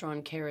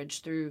horse-drawn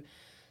carriage through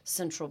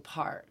Central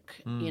Park,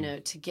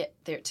 to get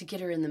there, to get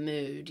her in the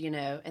mood,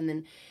 and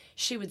then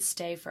she would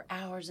stay for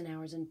hours and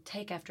hours and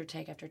take after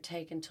take after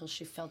take until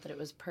she felt that it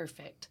was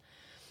perfect.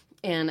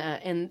 And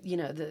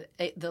the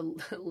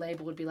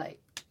label would be like,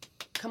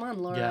 "Come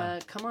on, Laura,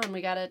 come on,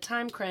 we got a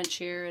time crunch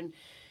here." And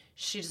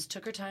she just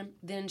took her time.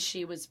 Then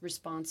she was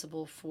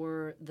responsible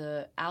for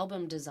the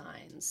album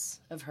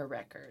designs of her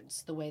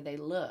records, the way they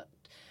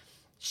looked.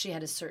 She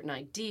had a certain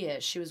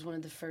idea. She was one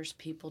of the first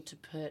people to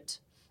put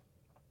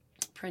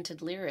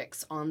printed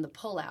lyrics on the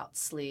pull-out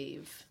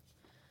sleeve.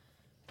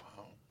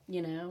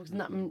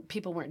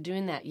 People weren't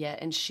doing that yet,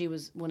 and she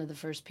was one of the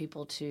first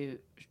people to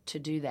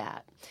do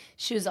that.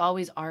 She was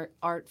always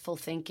artful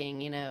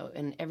thinking,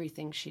 in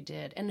everything she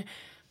did. And,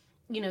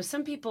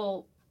 some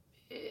people,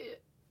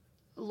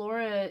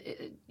 Laura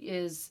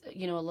is,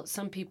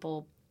 some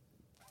people,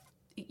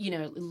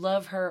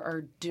 love her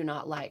or do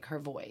not like her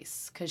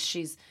voice, because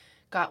she's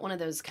got one of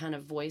those kind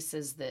of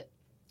voices that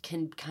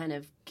can kind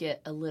of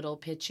get a little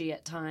pitchy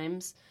at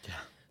times. Yeah.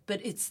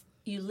 But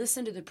you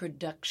listen to the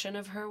production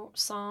of her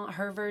song,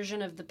 her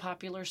version of the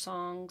popular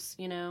songs,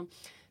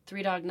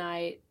 Three Dog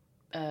Night,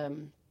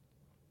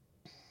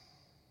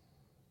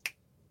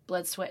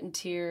 Blood, Sweat, and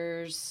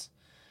Tears,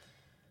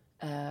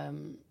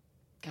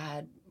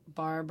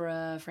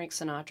 Barbara, Frank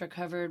Sinatra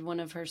covered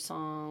one of her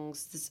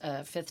songs,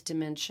 Fifth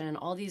Dimension.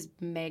 All these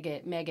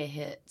mega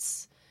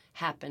hits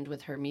happened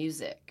with her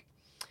music.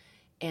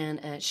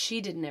 And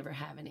she didn't ever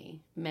have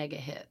any mega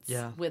hits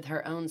with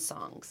her own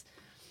songs.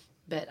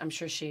 But I'm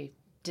sure she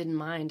didn't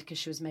mind because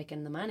she was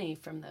making the money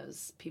from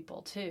those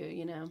people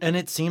too, And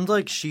it seemed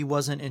like she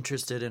wasn't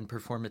interested in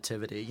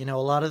performativity. A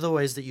lot of the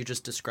ways that you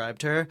just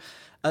described her,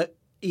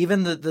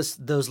 even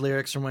those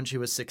lyrics from when she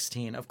was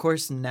 16. Of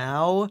course,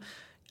 now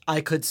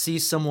I could see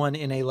someone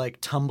in a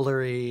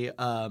Tumblr-y,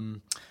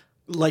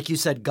 like you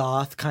said,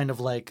 goth kind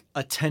of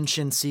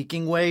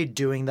attention-seeking way,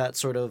 doing that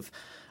sort of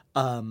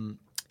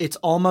it's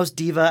almost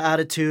diva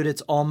attitude.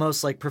 It's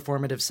almost like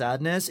performative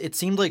sadness. It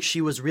seemed like she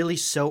was really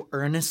so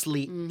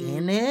earnestly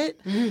in it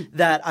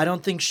that I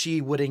don't think she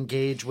would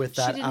engage with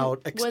that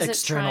wasn't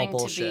external trying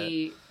bullshit. To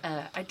be,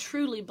 I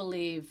truly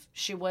believe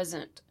she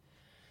wasn't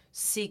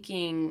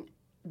seeking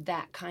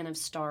that kind of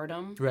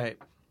stardom. Right.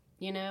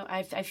 You know,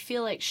 I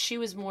feel like she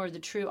was more the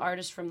true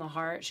artist from the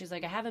heart. She's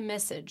like, I have a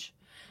message.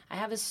 I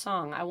have a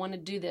song. I want to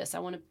do this. I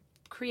want to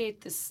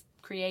create this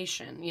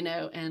creation, you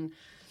know,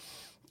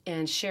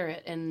 and share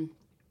it. And,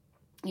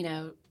 you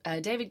know,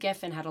 David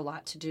Geffen had a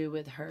lot to do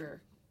with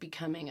her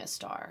becoming a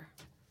star.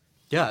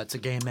 Yeah, it's a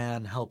gay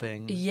man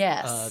helping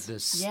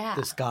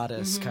this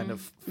goddess kind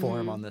of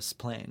form on this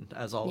plane,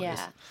 as always.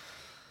 Yeah.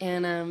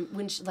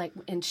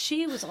 And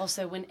she was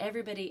also, when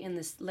everybody in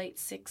the late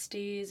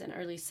 60s and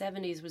early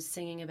 70s was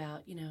singing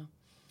about, you know,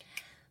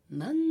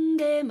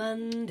 Monday,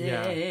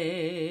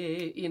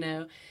 you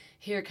know,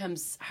 here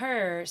comes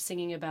her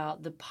singing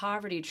about the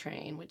poverty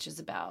train, which is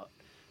about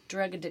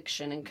drug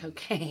addiction and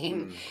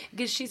cocaine,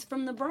 because she's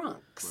from the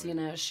Bronx, you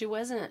know. She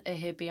wasn't a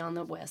hippie on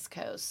the West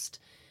Coast.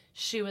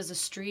 She was a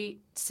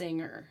street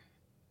singer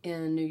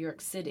in New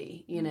York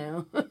City, you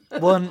know.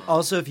 Well, and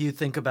also if you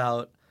think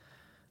about,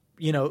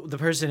 you know, the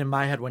person in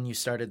my head when you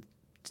started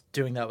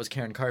doing that was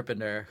Karen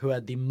Carpenter, who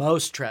had the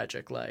most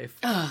tragic life,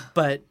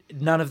 but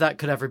none of that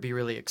could ever be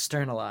really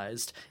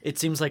externalized. It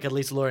seems like at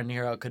least Laura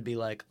Nyro could be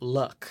like,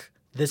 look,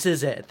 this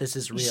is it. This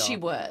is real. She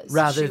was.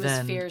 Rather she was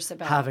than fierce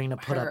about having to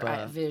put up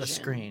her a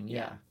screen.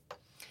 Yeah.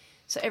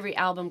 So every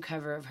album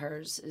cover of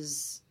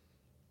hers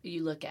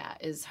you look at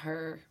is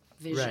her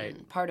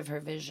vision, part of her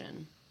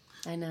vision.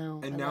 I know.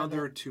 And now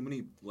there are too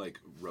many like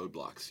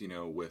roadblocks, you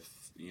know, with,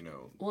 you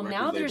know. Well,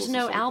 now there's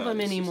no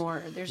album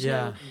anymore. There's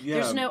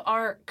there's no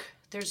arc.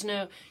 There's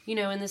no, you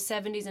know, in the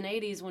 70s and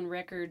 80s when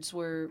records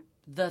were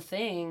the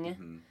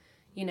thing,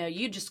 you know,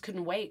 you just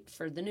couldn't wait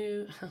for the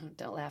new,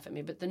 don't laugh at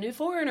me, but the new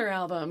Foreigner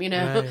album, you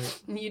know.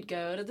 Right. You'd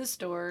go to the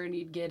store and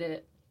you'd get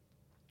it,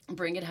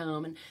 bring it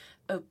home and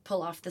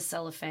pull off the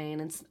cellophane,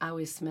 and I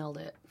always smelled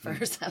it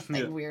first. I was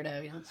like,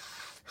 weirdo, you know.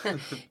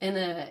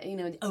 And, you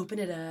know, open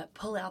it up,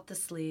 pull out the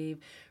sleeve,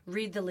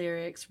 read the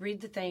lyrics,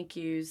 read the thank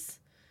yous.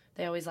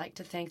 They always like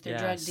to thank their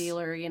drug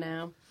dealer, you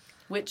know,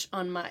 which I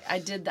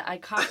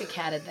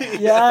copycatted that.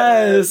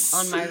 Yes.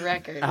 On my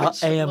record.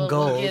 Which AM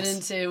Gold.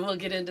 We'll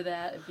get into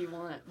that if you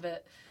want.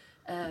 But,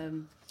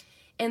 and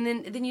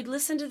then you'd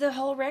listen to the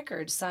whole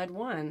record, side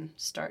 1,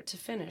 start to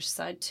finish,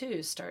 side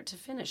 2, start to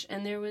finish.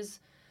 And there was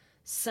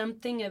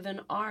something of an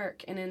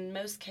arc, and in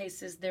most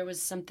cases there was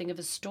something of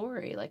a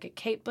story, like a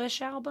Kate Bush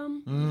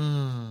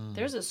album.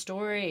 There's a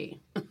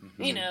story.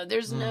 You know,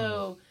 there's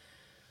no,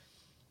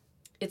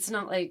 it's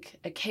not like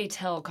a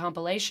K-Tel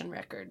compilation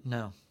record.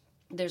 No.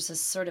 There's a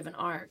sort of an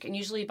arc, and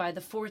usually by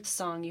the 4th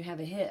song you have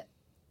a hit.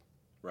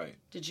 Right.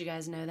 Did you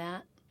guys know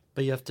that?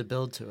 But you have to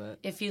build to it.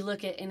 If you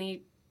look at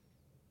any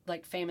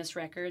like famous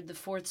record, the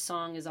 4th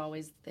song is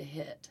always the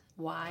hit.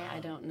 Why? I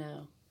don't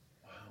know.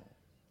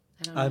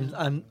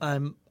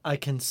 I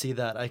can see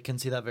that. I can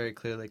see that very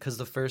clearly because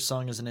the first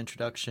song is an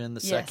introduction. The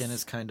second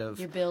is kind of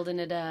you're building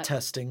it up,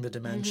 testing the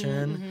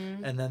dimension,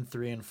 and then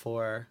 3 and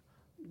 4.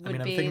 I'm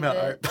thinking about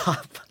art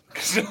pop.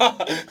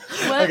 What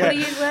do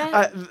you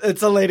what?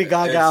 It's a Lady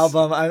Gaga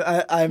album.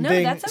 I'm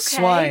being that's okay.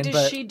 swine. Does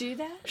but she do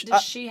that?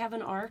 Does she have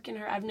an arc in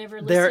her? I've never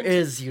listened. There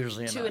is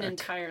usually to an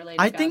entire Lady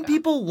Gaga. I think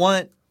people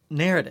want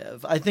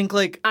narrative. I think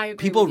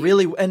people with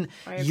really, and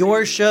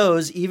your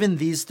shows, even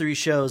these 3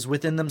 shows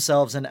within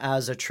themselves and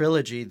as a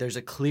trilogy, there's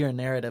a clear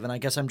narrative. And I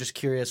guess I'm just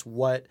curious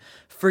where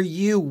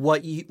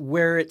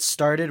it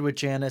started with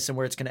Janice and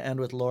where it's going to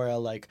end with Laura.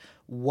 Like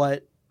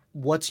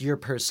what's your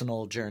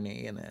personal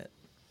journey in it?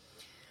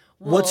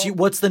 Well,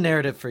 what's the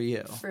narrative for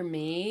you? For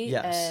me,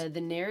 yes.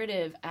 The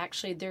narrative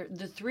actually,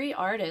 the 3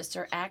 artists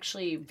are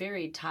actually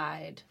very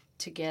tied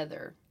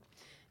together.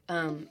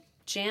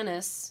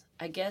 Janice,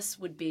 I guess,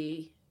 would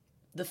be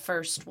the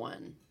first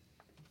one.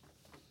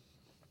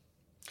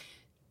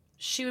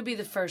 She would be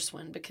the first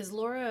one because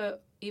Laura,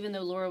 even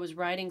though Laura was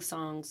writing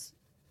songs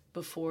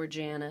before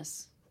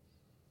Janice,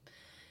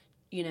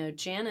 you know,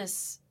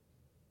 Janice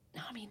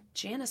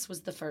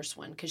was the first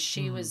one because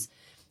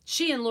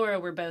she and Laura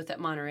were both at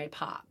Monterey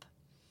Pop.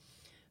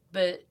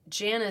 But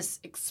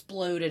Janice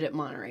exploded at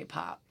Monterey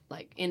Pop,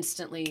 like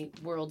instantly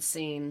world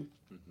scene.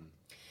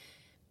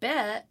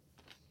 Bet,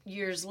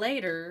 years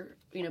later,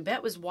 you know,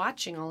 Bet was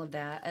watching all of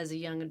that as a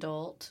young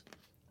adult.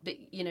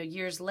 But, you know,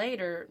 years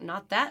later,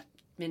 not that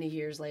many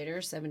years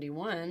later,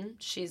 71,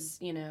 she's,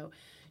 you know,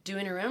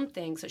 doing her own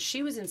thing. So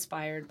she was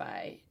inspired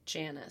by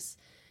Janice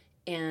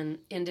and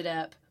ended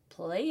up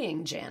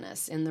playing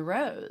Janice in The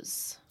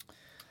Rose.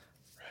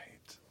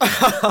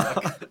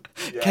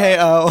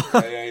 K.O.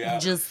 Yeah.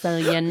 Just so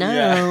you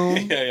know.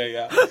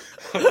 Yeah.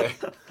 Okay.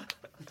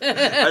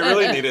 I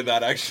really needed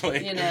that,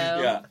 actually. You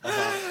know.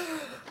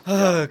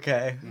 Yeah.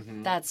 Okay.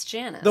 That's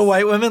Janice. The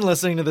white women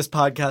listening to this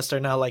podcast are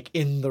now like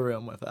in the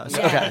room with us.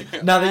 Yeah.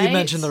 Okay. Now that you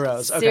mentioned The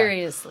Rose. Okay.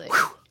 Seriously.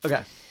 Whew.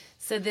 Okay.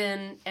 So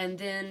then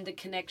the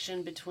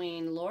connection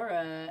between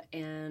Laura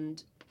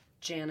and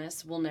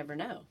Janice, we'll never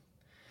know.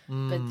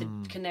 But the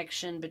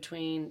connection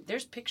between,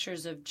 there's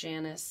pictures of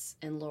Janice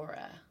and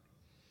Laura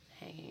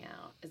hanging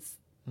out. It's,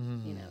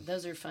 you know,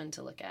 those are fun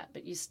to look at,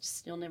 but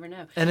you'll never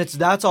know. And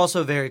that's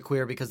also very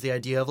queer because the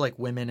idea of like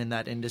women in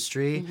that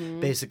industry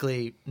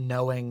basically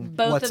knowing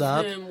Both what's of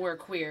up. whom were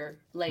queer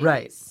ladies.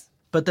 Right.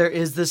 But there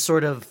is this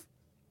sort of,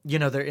 you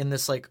know, they're in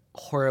this like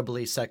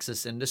horribly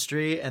sexist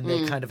industry and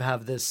they kind of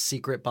have this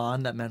secret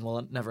bond that men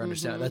will never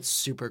understand. That's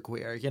super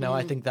queer. You know,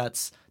 I think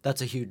that's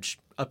a huge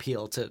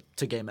appeal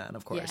to gay men,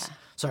 of course. Yeah.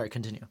 Sorry,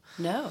 continue.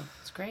 No,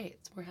 it's great.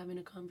 We're having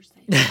a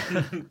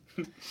conversation.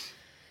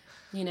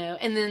 You know,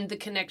 and then the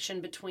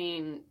connection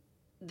between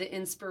the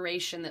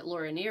inspiration that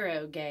Laura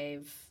Nero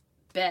gave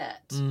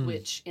Bet,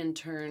 which in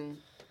turn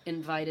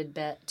invited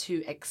Bet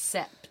to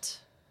accept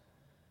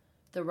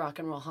the Rock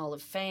and Roll Hall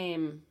of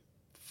Fame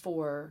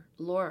for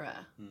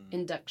Laura,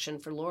 induction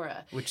for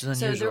Laura. Which is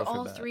so unusual they're for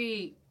all Bet.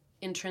 three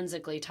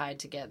intrinsically tied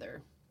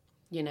together,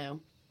 you know.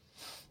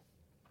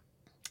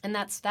 And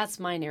that's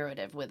my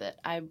narrative with it.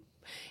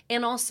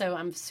 And also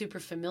I'm super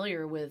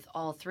familiar with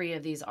all three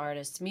of these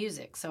artists'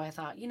 music, so I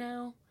thought, you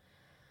know,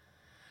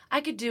 I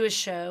could do a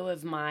show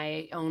of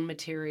my own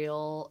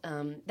material.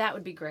 That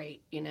would be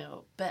great, you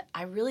know. But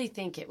I really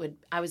think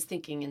I was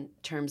thinking in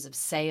terms of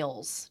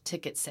sales,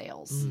 ticket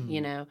sales,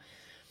 you know.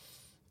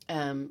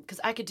 Because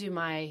I could do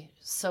my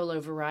solo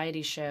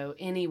variety show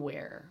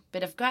anywhere.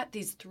 But I've got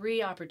these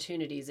 3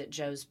 opportunities at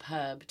Joe's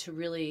Pub to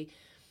really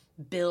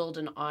build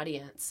an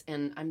audience.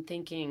 And I'm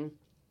thinking,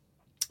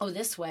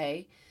 this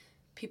way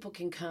people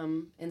can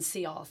come and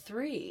see all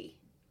 3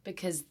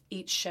 because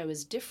each show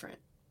is different,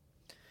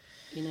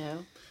 you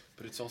know.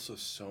 But it's also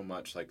so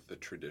much like the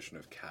tradition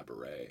of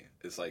cabaret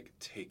is like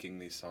taking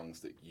these songs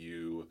that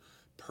you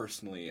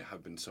personally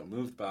have been so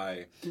moved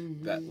by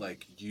that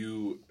like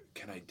you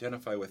can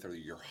identify with or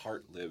your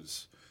heart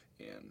lives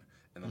in,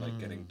 and then like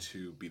getting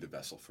to be the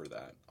vessel for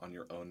that on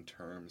your own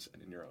terms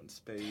and in your own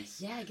space.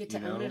 Yeah, I get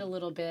to own it a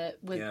little bit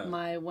with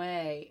my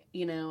way.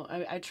 You know,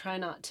 I try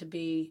not to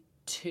be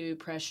too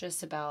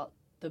precious about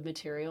the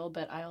material,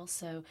 but I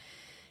also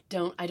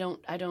don't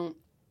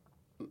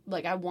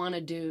like, I want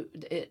to do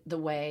it the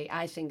way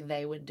I think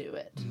they would do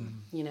it.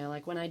 You know,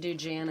 like when I do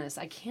Janice,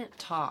 I can't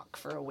talk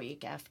for a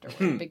week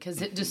afterward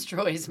because it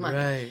destroys my...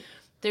 Right.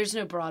 There's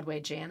no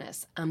Broadway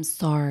Janice. I'm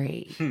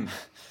sorry.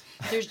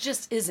 There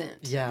just isn't.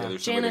 Yeah. there's no way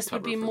to Janice would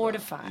cover be for that.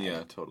 mortified.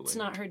 Yeah, totally. It's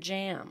not her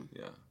jam.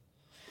 Yeah.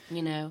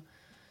 You know?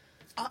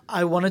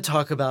 I want to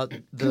talk about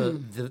the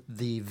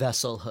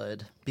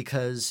vesselhood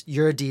because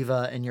you're a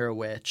diva and you're a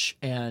witch,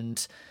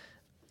 and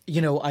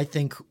you know, I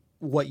think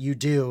what you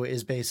do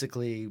is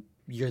basically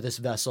you're this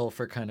vessel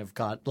for kind of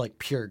God, like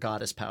pure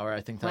goddess power. I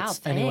think that's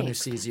anyone who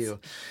sees you.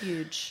 That's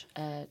huge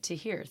to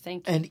hear.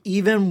 Thank you. And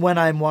even when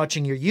I'm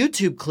watching your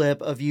YouTube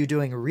clip of you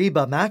doing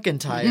Reba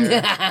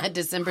McEntire,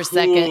 December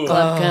 2nd,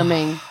 Club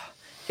Coming.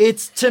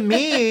 it's, to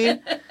me,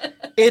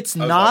 it's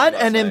not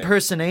last an night.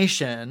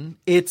 impersonation.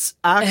 It's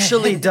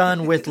actually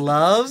done with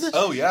love.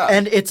 Oh, yeah.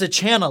 And it's a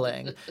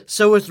channeling.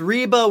 So with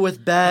Reba,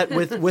 with Bet,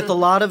 with a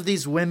lot of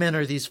these women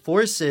or these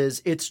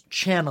forces, it's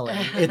channeling.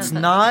 It's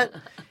not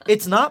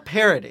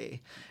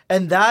parody.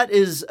 And that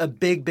is a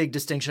big, big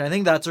distinction. I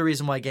think that's a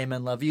reason why gay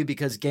men love you,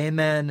 because gay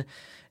men,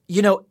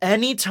 you know,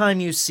 anytime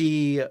you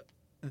see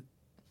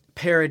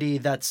parody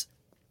that's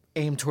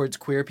aimed towards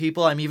queer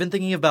people, I'm even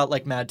thinking about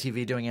like Mad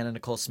TV doing Anna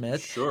Nicole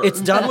Smith. Sure.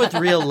 It's done with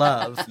real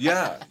love.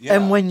 Yeah.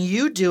 And when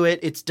you do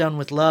it, it's done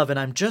with love. And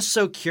I'm just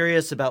so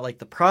curious about like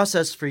the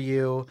process for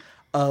you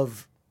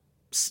of,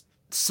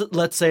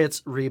 let's say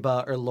it's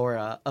Reba or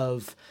Laura,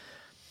 of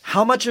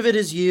how much of it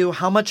is you,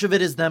 how much of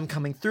it is them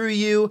coming through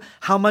you,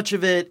 how much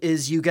of it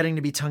is you getting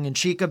to be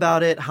tongue-in-cheek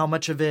about it, how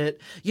much of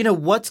it, you know,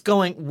 what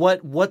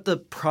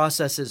the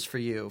process is for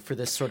you for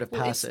this sort of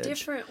passage. It's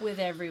different with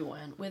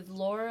everyone. With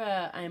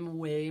Laura, I'm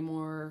way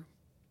more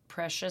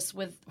precious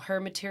with her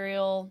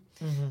material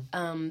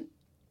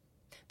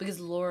because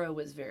Laura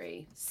was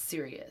very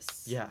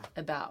serious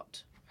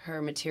about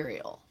her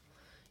material.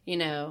 You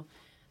know,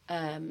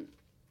 I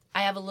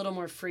have a little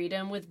more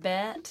freedom with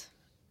Bet.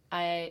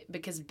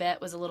 Because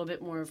Bet was a little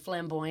bit more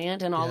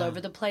flamboyant and all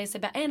over the place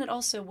and it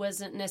also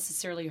wasn't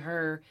necessarily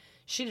her.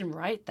 She didn't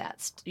write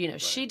that. You know,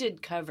 she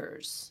did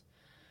covers,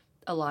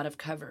 a lot of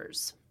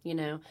covers. You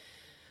know,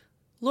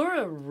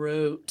 Laura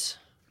wrote,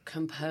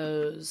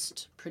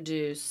 composed,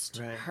 produced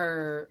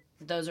her.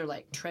 Those are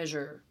like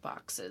treasure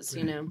boxes.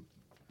 You know,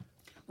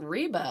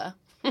 Reba.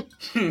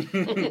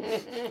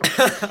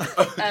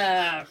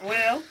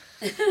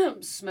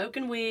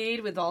 Smoking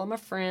weed with all my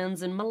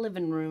friends in my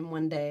living room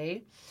one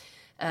day.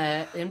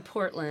 In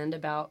Portland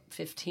about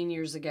 15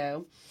 years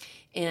ago,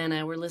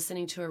 and we're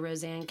listening to a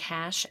Roseanne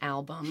Cash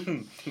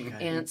album,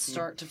 and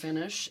start to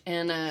finish,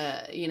 and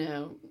you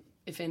know,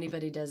 if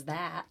anybody does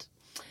that,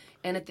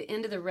 and at the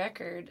end of the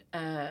record,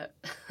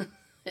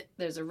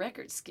 there's a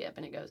record skip,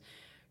 and it goes,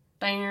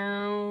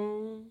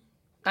 down,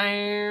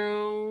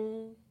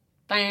 down,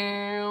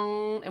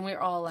 down, and we're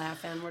all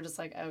laughing. We're just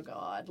like, oh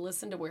God,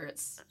 listen to where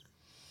it's.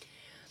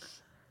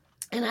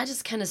 And I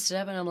just kind of stood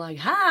up and I'm like,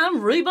 "Hi,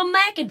 I'm Reba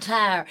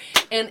McEntire,"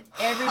 and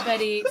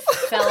everybody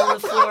fell on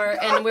the floor,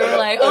 and we were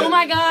like, "Oh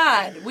my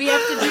God, we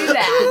have to do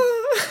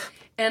that."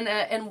 And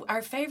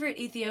our favorite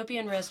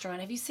Ethiopian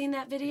restaurant. Have you seen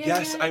that video?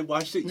 Yes, yet? I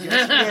watched it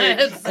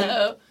yesterday. It's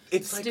so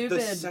It's stupid.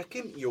 like the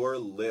second your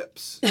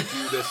lips do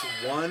this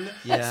one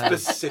Yeah.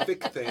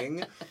 specific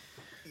thing,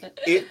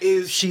 it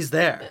is. She's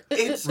there.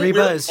 It's Reba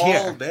we're is all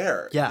here.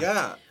 there. Yeah.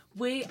 Yeah.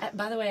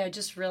 By the way, I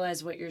just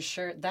realized what your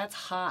shirt. That's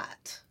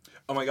hot.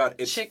 Oh my God!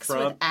 It's Chicks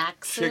from with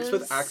Axes? Chicks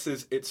with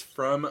Axes. It's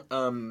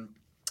from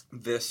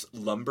this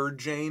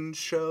Lumberjane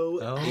show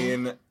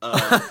in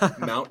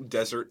Mount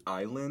Desert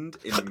Island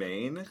in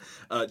Maine.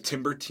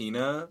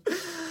 Timbertina.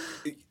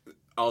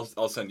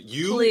 I'll send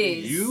you.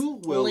 Please, You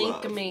will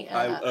link love. me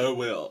I up.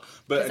 will.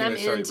 But Because I'm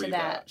anyway, sorry, into Reba.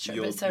 that.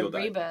 Sure. So You'll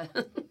die. Reba.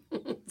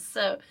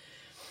 So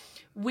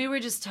we were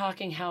just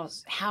talking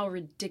how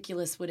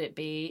ridiculous would it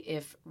be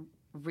if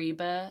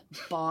Reba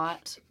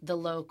bought the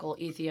local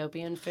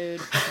Ethiopian food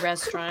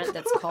restaurant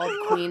that's called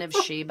Queen of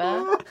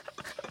Sheba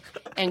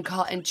and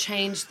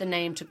changed the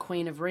name to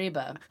Queen of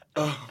Reba.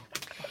 Oh.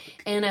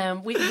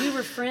 And we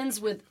were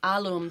friends with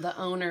Alum, the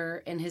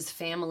owner, and his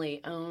family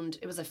owned.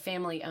 It was a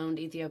family-owned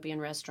Ethiopian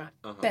restaurant.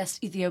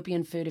 Best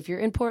Ethiopian food. If you're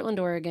in Portland,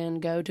 Oregon,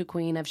 go to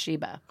Queen of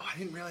Sheba. Oh, I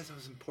didn't realize I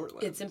was in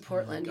Portland. It's in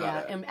Portland, Got yeah.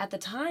 it. And at the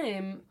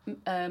time,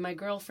 my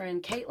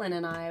girlfriend Caitlin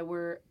and I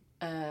were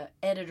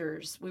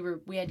editors.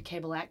 We had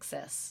cable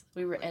access.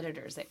 We were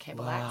editors at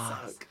cable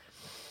access,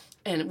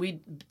 and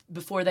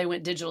before they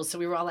went digital. So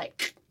we were all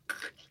like,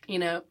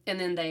 and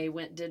then they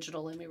went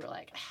digital, and we were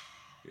like,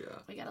 Yeah.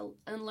 we gotta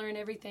unlearn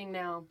everything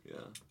now. Yeah.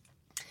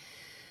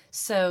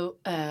 So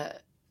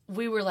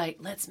we were like,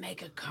 let's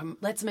make a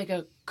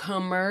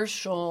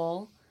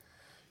commercial,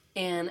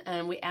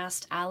 and we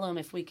asked Alum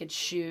if we could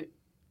shoot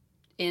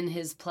in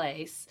his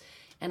place,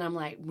 and I'm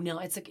like, no,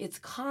 it's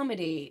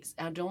comedy.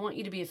 I don't want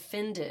you to be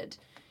offended,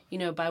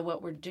 by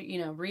what we're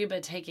doing.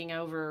 Reba taking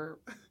over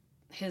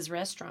his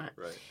restaurant,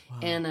 Right.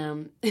 and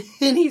and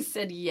he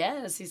said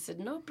yes. He said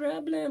no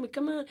problem,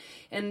 come on,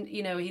 and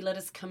he let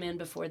us come in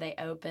before they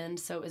opened,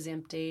 so it was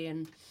empty,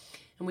 and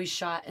we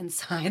shot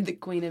inside the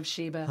Queen of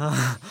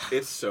Sheba.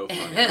 It's so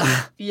funny.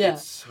 Yeah.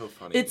 It's so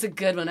funny. It's a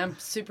good one. I'm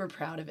super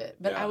proud of it.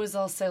 But Yeah. I was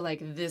also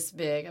like this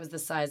big. I was the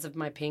size of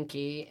my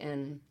pinky,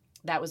 and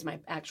that was my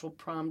actual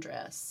prom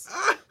dress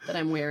that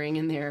I'm wearing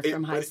in there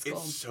from high school.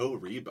 It's so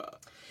Reba.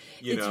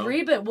 It's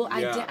Reba. Well,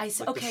 Yeah, I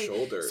said, like the okay.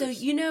 shoulders. So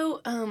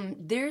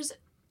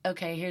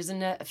here's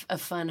a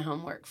fun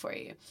homework for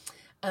you.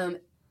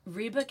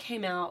 Reba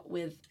came out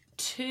with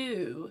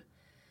 2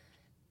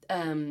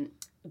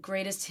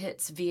 greatest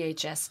hits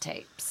VHS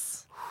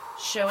tapes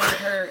showing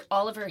her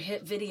all of her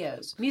hit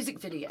videos, music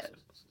videos,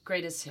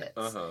 greatest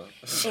hits.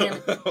 And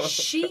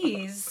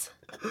she's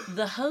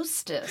the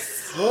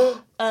hostess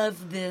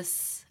of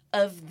this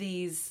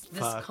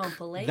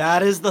compilation.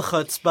 That is the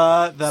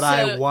chutzpah that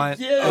I So, want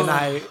yeah. and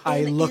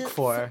I look It's-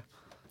 for.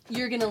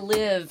 You're gonna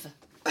live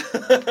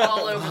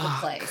all over the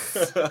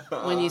place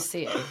when you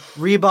see it.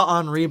 Reba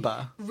on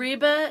Reba.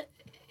 Reba,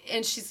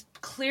 and she's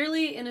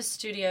clearly in a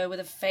studio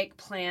with a fake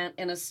plant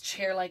in a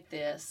chair like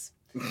this.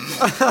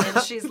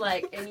 And she's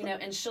like,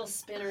 and she'll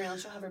spin around.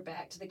 She'll have her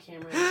back to the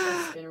camera and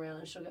she'll spin around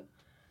and she'll go,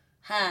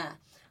 "Hi,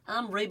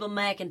 I'm Reba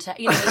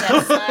McEntire." With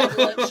that side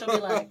look, she'll be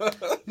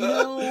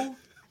like,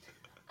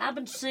 I've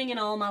been singing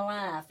all my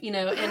life, and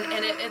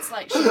it's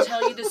like she'll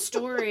tell you the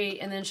story,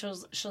 and then she'll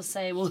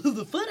say, well,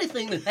 the funny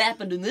thing that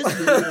happened in this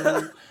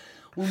video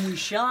when we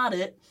shot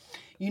it,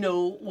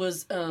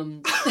 was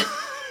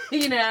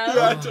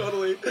Yeah,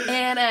 totally.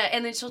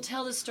 and then she'll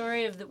tell the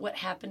story of what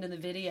happened in the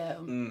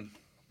video.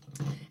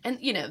 And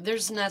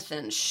there's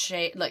nothing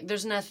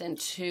there's nothing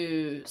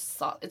too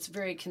soft. It's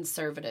very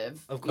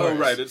conservative. Of course. Oh,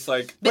 right. It's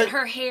like, But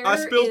her hair I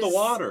spilled the is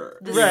water.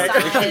 The Right.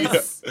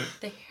 size,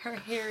 her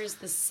hair is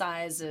the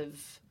size of,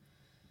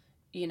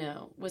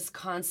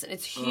 Wisconsin.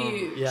 It's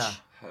huge. Yeah.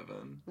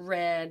 Heaven.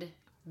 Red,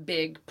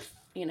 big,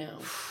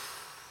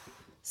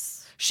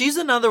 She's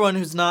another one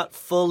who's not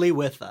fully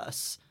with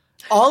us.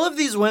 All of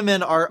these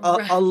women are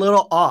a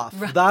little off.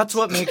 Right. That's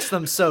what makes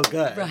them so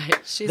good. Right.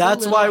 She's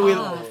That's a why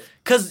little we. off.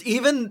 Because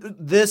even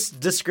this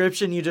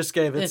description you just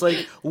gave, it's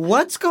like,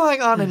 what's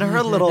going on in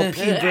her little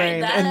pea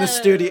brain in the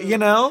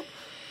studio?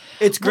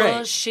 It's great.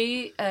 Well,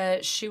 she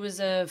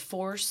was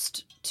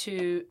forced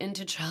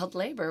into child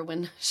labor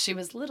when she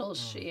was little.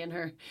 She and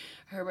her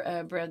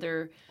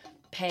brother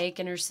Paik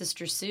and her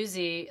sister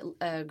Susie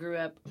grew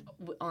up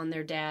on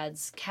their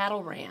dad's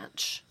cattle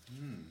ranch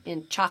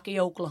in Chalky,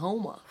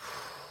 Oklahoma.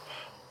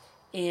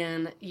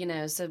 And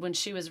so when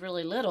she was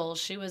really little,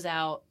 she was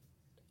out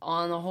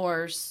on the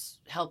horse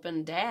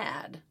helping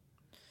dad.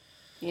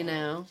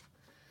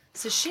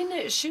 So she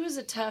knew she was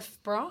a tough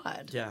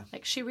broad. Yeah.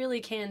 Like she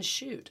really can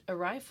shoot a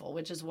rifle,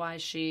 which is why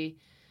she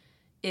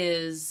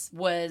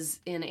was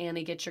in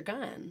Annie Get Your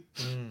Gun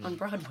on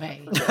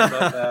Broadway.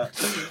 About that.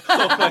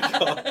 Oh my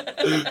God.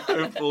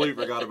 I fully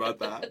forgot about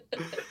that.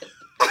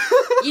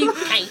 You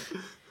can't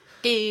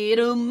Get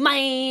a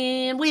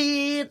man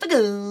with a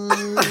gun.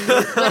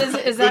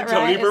 What is that the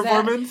right? Tony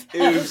performance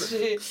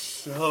is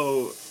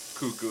so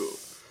cuckoo.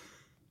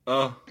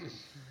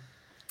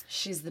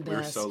 She's the best.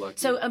 We're so lucky.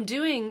 So I'm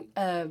doing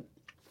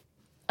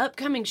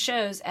upcoming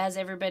shows as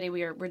everybody.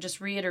 We're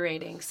just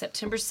reiterating.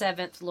 September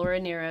 7th, Laura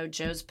Nero,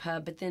 Joe's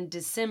Pub. But then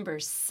December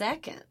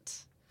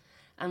 2nd,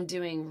 I'm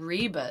doing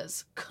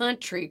Reba's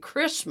Country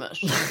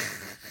Christmas.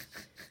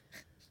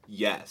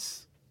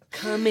 Yes.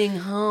 Coming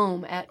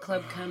home at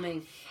Club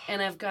Coming.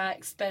 And I've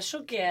got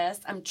special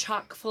guests. I'm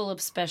chock full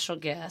of special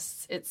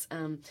guests. It's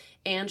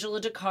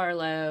Angela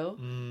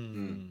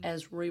DiCarlo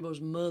as Reba's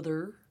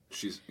mother.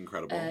 She's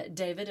incredible.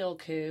 David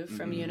Ilku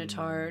from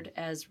Unitard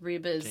as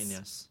Reba's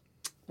Genius.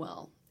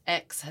 Well,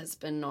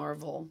 ex-husband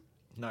Narvel.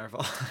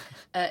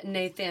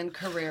 Nathan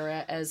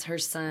Carrera as her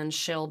son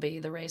Shelby,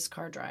 the race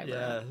car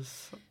driver.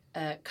 Yes.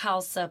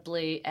 Kyle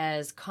Supley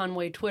as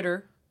Conway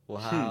Twitter.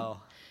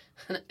 Wow.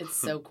 It's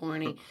so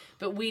corny,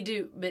 but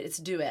it's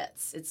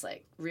duets. It's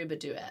like Reba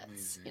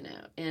duets, you know.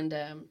 And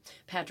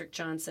Patrick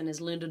Johnson is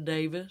Linda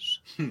Davis,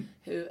 who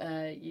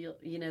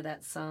you know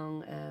that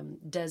song,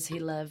 "Does He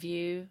Love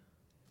You?"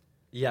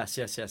 Yes.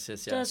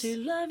 Does he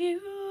love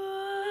you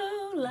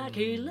like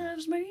he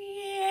loves me?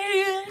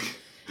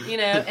 You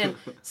know, and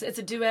so it's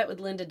a duet with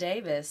Linda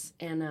Davis.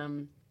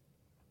 And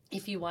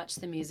if you watch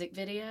the music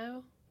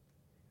video,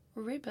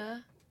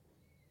 Reba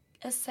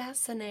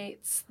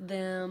assassinates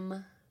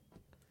them.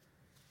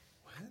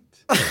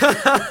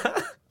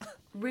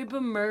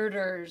 Reba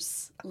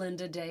murders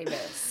Linda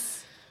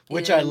Davis.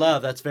 Which I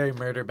love. That's very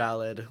murder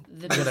ballad.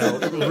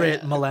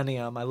 Writ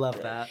millennium. I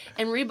love that.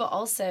 And Reba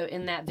also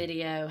in that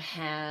video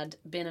had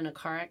been in a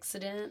car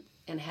accident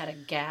and had a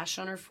gash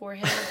on her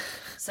forehead.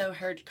 So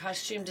her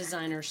costume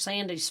designer,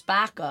 Sandy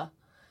Spica,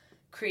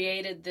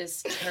 created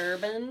this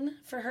turban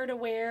for her to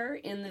wear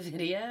in the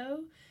video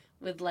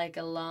with like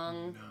a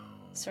long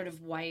sort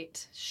of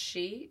white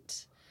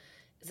sheet.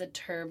 Is a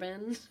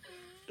turban.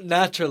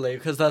 Naturally,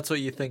 because that's what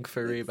you think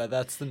for Reba.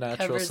 That's the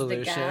natural Covers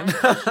solution.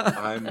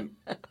 the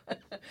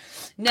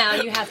Now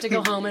you have to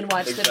go home and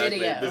watch the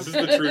video. This is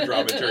the true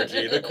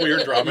dramaturgy, the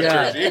queer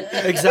dramaturgy.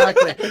 Yeah,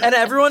 exactly. And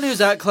everyone who's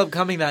at Club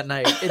Coming that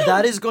night,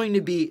 that is going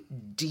to be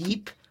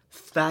deep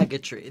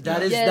faggotry.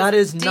 That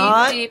is deep,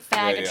 not deep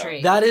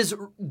faggotry. That is,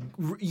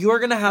 you're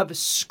gonna have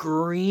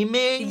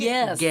screaming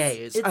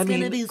gays. It's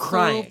gonna be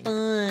crying. so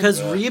fun.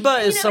 Because Reba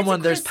is someone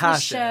it's a there's Christmas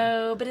passion.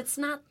 show, but it's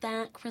not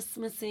that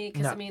Christmassy.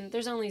 Because No.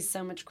 there's only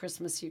so much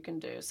Christmas you can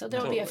do. So there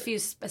will be a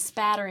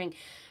spattering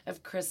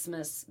of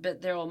Christmas,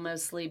 but there will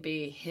mostly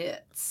be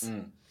hits.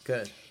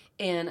 Good.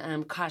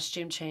 And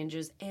costume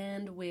changes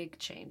and wig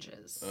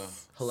changes.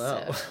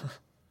 Hello. So,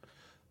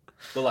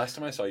 The last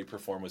time I saw you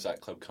perform was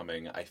at Club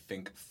Coming, I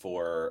think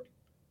for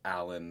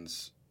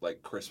Alan's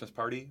Christmas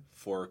party,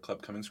 for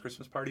Club Coming's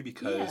Christmas party,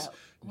 because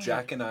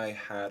Jack and I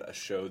had a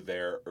show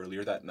there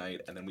earlier that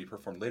night, and then we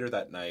performed later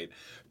that night.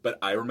 But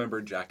I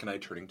remember Jack and I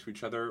turning to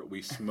each other.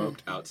 We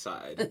smoked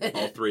outside,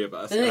 all three of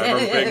us. And I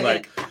remember being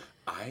like,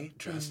 I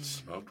just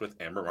smoked with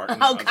Amber Martin.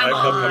 Oh, come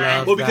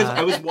on. Well, because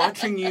I was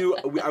watching you.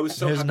 I was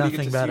so There's happy to get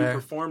nothing to better. see you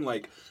perform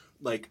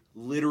like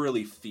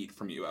literally feet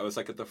from you. I was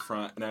at the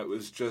front, and I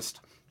was just...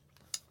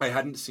 I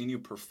hadn't seen you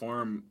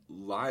perform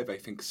live, I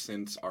think,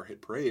 since our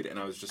hit parade, and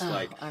I was just our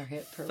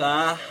hit parade.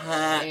 the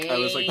heck? I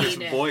was like, this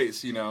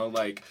voice,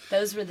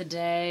 Those were the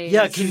days.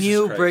 Yeah, can Jesus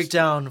you Christ. break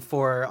down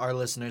for our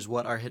listeners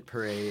what our hit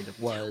parade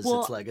was,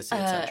 its legacy,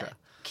 etc.?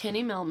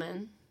 Kenny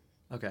Millman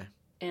Okay.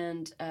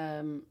 and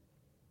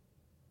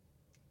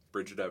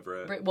Bridget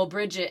Everett,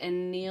 Bridget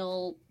and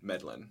Neil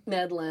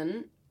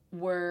Medlin.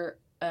 were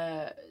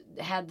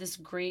had this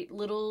great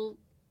little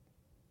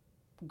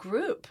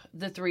group,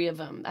 the three of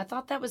them. I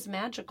thought that was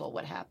magical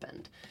what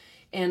happened.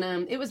 And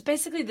it was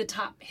basically the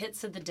top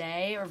hits of the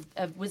day, or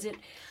was it,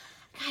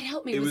 God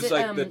help me, It was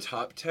the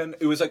top 10.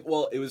 It was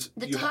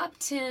the top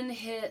 10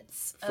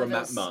 hits from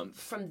of that month.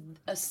 From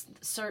a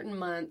certain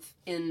month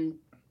in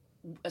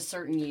a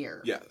certain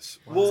year. Yes.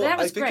 So Well, that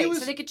was I think great. it was,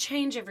 So they could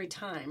change every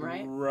time,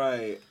 right?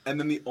 Right. And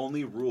then the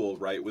only rule,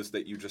 right, was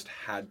that you just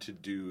had to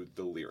do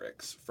the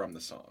lyrics from the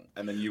song.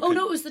 And then you Oh, could...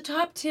 no, it was the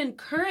top 10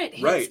 current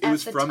hits Right, it at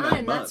was the from time.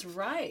 that month. That's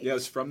right. Yeah, it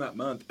was from that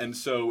month. And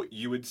so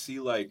you would see,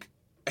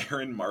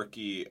 Aaron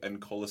Markey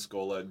and Cola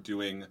Scola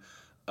doing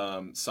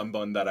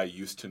Someone That I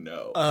Used to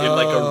Know in,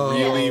 a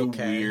really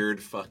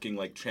weird fucking,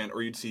 chant.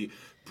 Or you'd see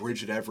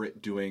Bridget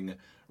Everett doing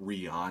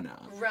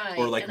Rihanna. Right.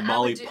 Or, And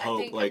Molly I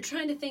Pope. I'm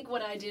trying to think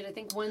what I did. I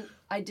think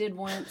I did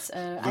once.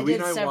 I Louis did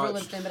and I several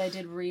watched- of them, but I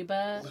did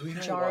Reba, Louis and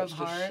I Jar of watched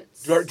a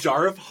Hearts.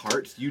 Jar of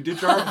Hearts? You did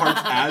Jar of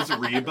Hearts as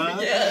Reba?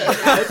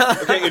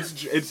 Okay,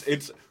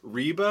 it's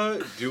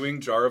Reba doing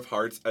Jar of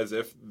Hearts as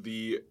if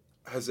the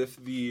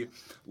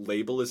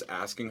label is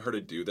asking her to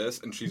do this,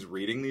 and she's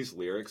reading these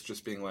lyrics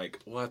just being like,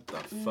 what the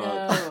fuck?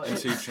 No, and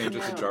so you change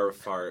it to Jar of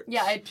Fart.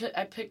 Yeah, I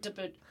picked up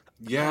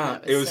Yeah,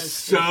 And it was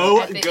stupid.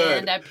 so At the good.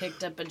 end, I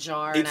picked up a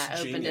jar It's and I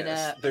opened genius. it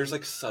up. There's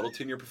like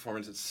subtlety in your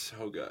performance. It's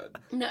so good.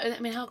 No, I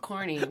mean, how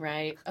corny,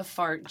 right? A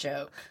fart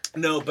joke.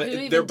 No, but Who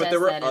even there does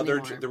were that other.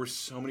 anymore? There were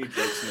so many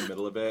jokes in the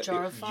middle of it.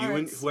 Jar of You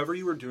and farts. whoever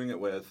you were doing it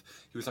with,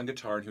 he was on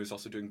guitar and he was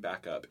also doing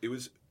backup. It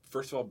was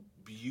first of all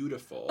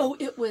beautiful. Oh,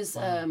 it was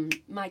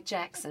Mike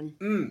Jackson,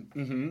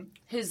 Mm-hmm.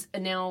 who's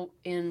now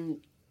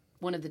in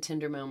one of the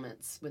Tender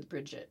Moments with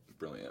Bridget.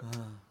 Brilliant.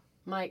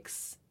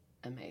 Mike's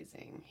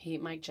amazing.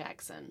 Mike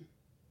Jackson,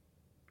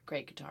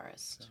 great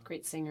guitarist,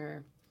 great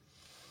singer,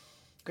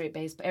 great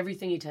bass.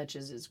 Everything he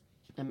touches is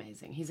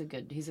amazing. He's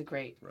a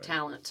great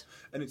talent.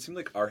 And it seemed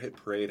like Our Hit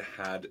Parade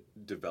had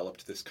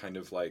developed this kind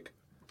of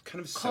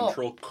Cult.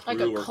 central crew Like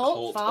a or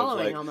cult following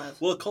of like,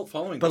 almost. well, a cult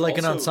following, But like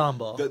an also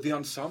ensemble. The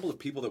ensemble of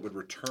people that would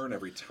return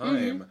every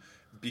time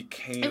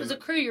became. It was a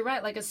crew. You're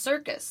right, like a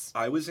circus.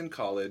 I was in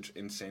college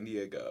in San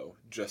Diego,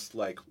 just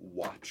like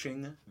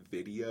watching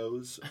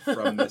videos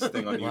from this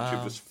thing on Wow.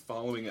 YouTube, just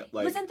following it.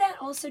 Like, Wasn't that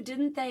also?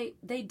 Didn't they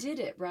did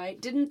it right?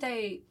 Didn't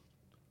they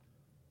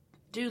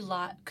do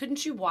live?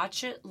 Couldn't you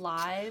watch it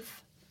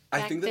live? I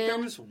back think that then? there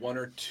was one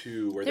or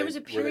two where There they was a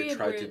where they period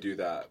tried where- to do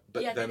that,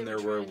 but Yeah, I think then they there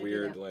were were trying to do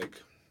weird that.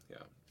 like yeah.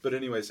 But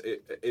anyways,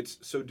 it's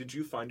so. Did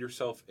you find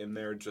yourself in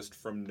there just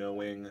from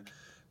knowing,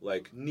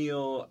 like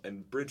Neil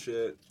and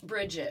Bridget?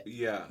 Bridget.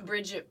 Yeah.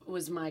 Bridget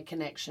was my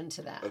connection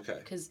to that. Okay.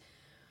 Because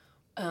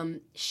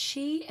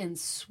she and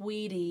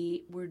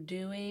Sweetie were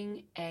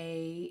doing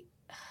a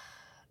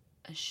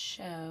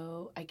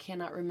show. I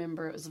cannot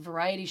remember. It was a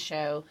variety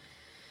show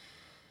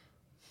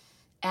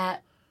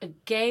at a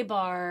gay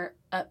bar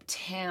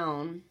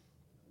uptown.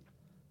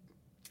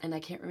 And I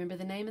can't remember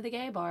the name of the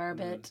gay bar,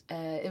 but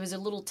it was a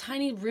little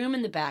tiny room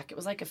in the back. It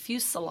was like a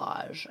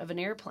fuselage of an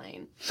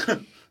airplane.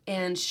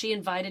 And she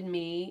invited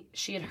me.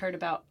 She had heard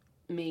about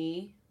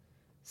me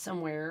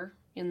somewhere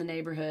in the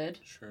neighborhood,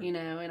 Sure. you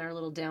know, in our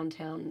little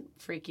downtown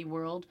freaky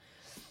world.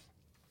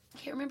 I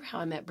can't remember how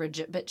I met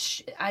Bridget,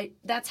 but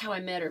that's how I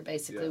met her,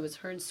 basically, Yeah. was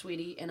her and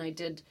Sweetie. And I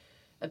did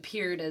a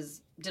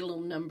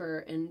little number,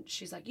 and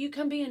she's like, you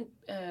come be in,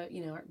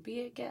 be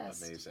a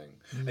guest. Amazing.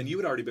 And you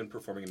had already been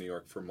performing in New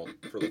York for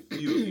a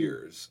few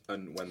years,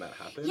 and when that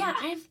happened, Yeah,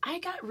 I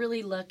got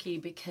really lucky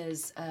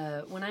because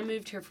when I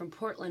moved here from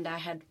Portland,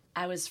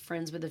 I was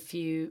friends with a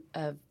few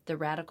of the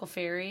Radical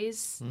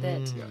Fairies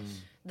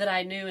that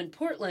I knew in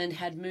Portland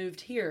had moved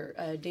here.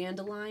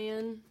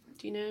 Dandelion,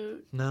 do you know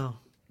No.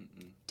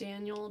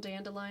 Daniel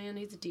Dandelion?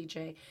 He's a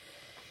DJ.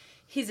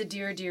 He's a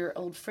dear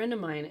old friend of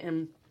mine,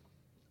 and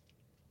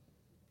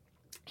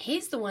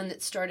he's the one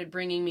that started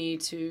bringing me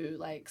to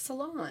like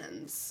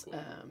salons.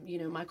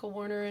 Michael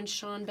Warner and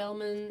Sean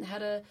Bellman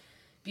had a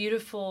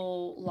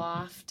beautiful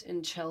loft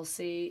in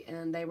Chelsea,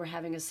 and they were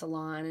having a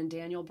salon, and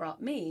Dandelion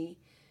brought me,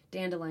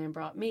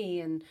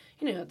 and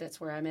that's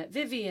where I met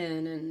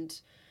Vivian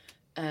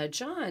and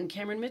John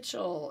Cameron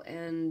Mitchell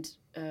and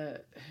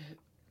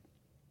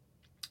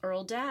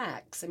Earl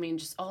Dax. I mean,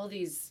 just all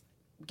these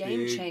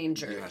game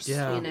changers,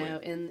 Yeah.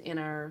 in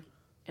our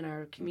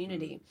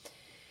community.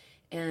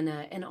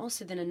 And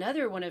also then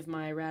another one of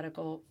my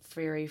Radical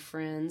Fairy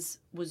friends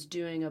was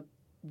doing a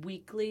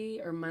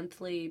weekly or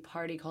monthly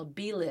party called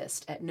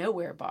B-List at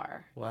Nowhere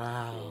Bar.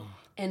 Wow.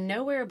 And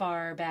Nowhere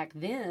Bar back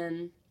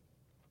then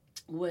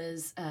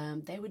was,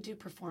 they would do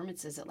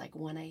performances at like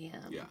 1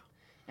 a.m. Yeah.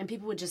 And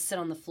people would just sit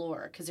on the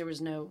floor because there was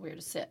nowhere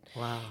to sit.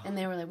 Wow. And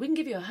they were like, we can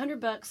give you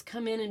 $100,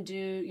 come in and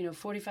do,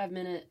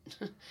 45-minute.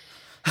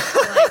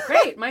 Like,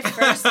 great, my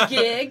first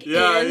gig in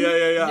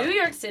New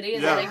York City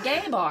is at a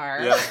gay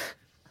bar. Yeah.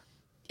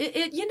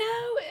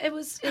 It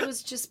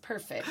was just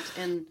perfect.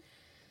 And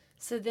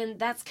so then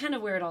that's kind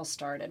of where it all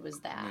started, was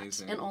that.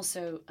 Amazing. And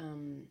also,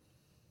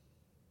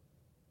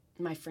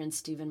 my friend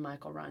Stephen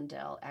Michael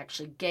Rondell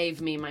actually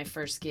gave me my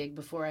first gig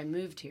before I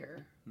moved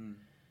here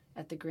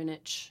at the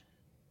Greenwich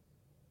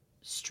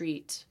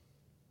Street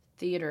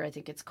Theater, I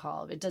think it's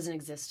called. It doesn't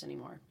exist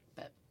anymore,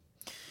 but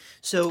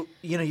So,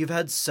 you've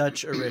had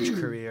such a rich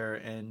career,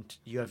 and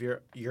you have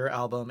your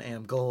album,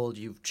 Am Gold.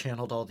 You've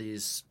channeled all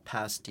these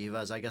past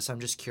divas. I guess I'm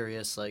just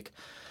curious, like,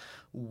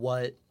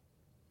 what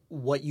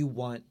you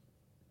want,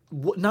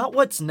 not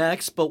what's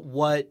next, but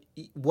what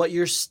you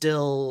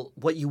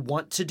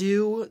want to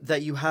do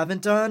that you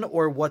haven't done,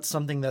 or what's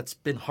something that's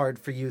been hard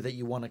for you that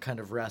you want to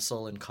kind of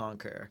wrestle and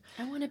conquer.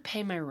 I want to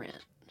pay my rent.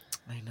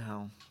 I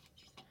know.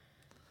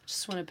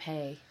 Just want to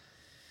pay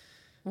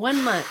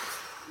 1 month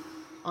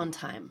on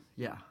time.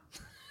 Yeah.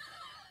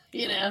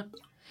 Yeah.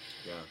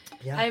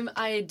 Yeah.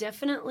 I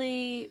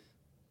definitely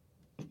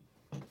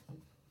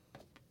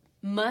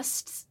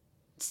must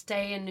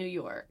stay in New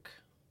York.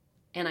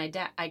 And I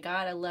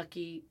got a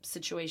lucky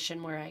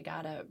situation where I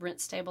got a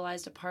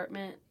rent-stabilized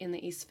apartment in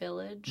the East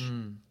Village.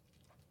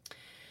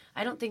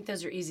 I don't think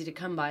those are easy to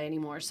come by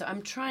anymore. So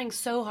I'm trying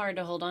so hard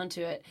to hold on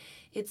to it.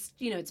 It's,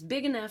 it's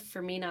big enough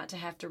for me not to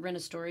have to rent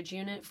a storage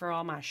unit for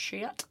all my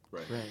shit.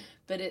 Right.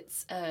 But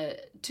it's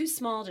too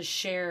small to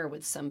share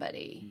with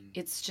somebody.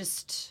 It's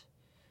just,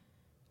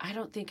 I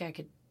don't think I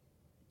could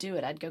do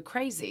it. I'd go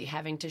crazy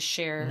having to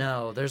share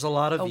No, there's a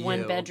lot of a you.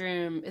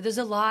 1-bedroom. There's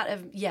a lot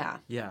of, yeah.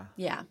 Yeah.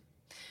 Yeah.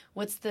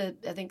 What's the,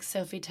 I think,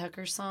 Sophie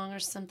Tucker song or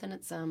something?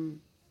 It's,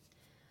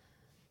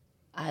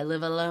 I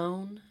live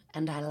alone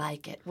and I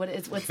like it.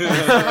 What's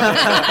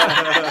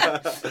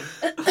that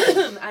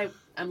song?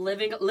 I'm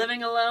living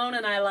alone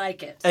and I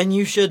like it. And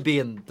you should be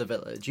in the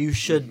Village. You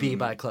should be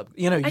by Club.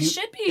 I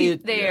should be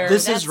there.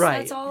 This is right.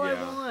 That's all I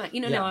Yeah. want.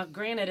 Now,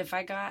 granted, if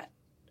I got,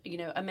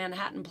 a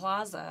Manhattan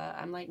Plaza,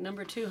 I'm like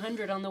number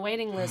 200 on the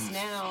waiting list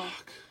now.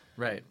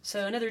 Right.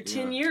 So another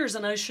 10 years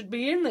and I should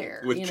be in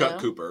there. With Chuck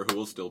Cooper, who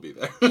will still be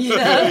there.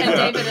 Yeah,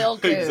 and David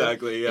Elko.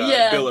 Exactly,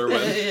 yeah. Bill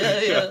Irwin.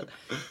 yeah.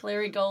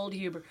 Larry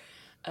Goldhuber.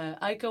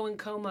 Iko and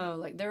Como,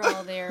 like they're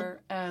all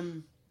there.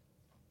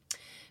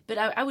 But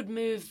I would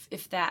move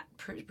if that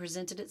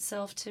presented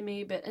itself to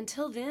me. But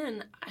until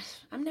then,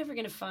 I'm never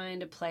going to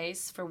find a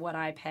place for what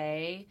I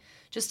pay.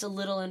 Just a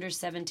little under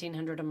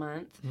 $1,700 a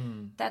month.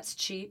 That's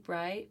cheap,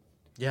 right?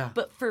 Yeah.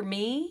 But for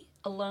me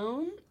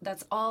alone,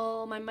 that's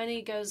all my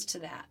money goes to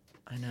that.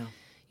 I know.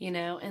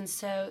 And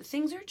so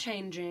things are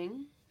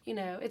changing.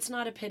 It's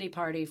not a pity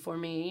party for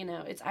me.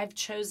 I've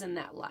chosen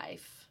that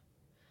life.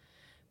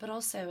 But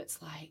also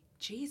it's like,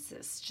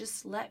 Jesus,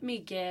 just let me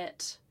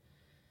get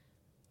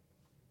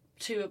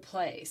to a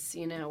place,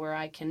 where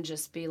I can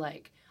just be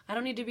like, I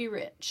don't need to be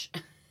rich.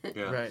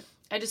 Yeah. Right.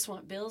 I just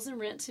want bills and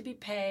rent to be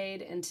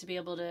paid and to be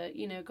able to,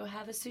 go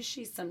have a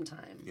sushi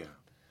sometime.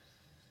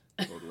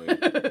 Yeah. Totally.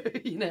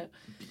 That's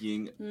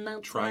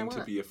Trying what I to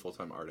want. be a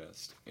full-time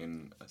artist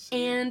in a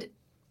city. And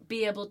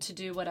be able to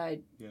do what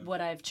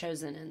I've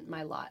chosen in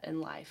my lot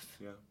in life.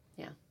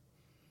 Yeah.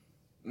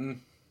 Yeah.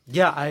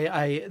 Yeah,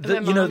 My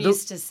mom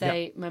used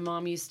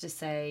to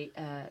say,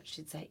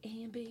 she'd say,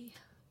 Amby,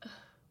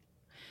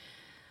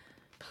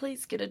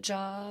 please get a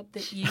job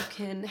that you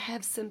can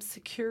have some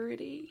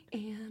security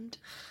and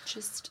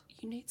just,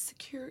 you need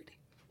security.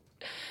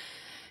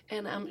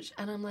 And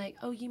I'm like,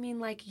 oh, you mean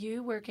like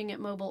you working at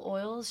Mobil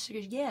Oils? She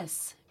goes,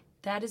 yes,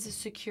 that is a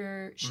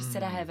secure, she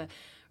said, I have a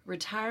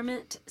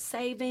retirement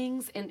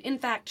savings. And in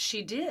fact,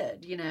 she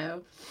did,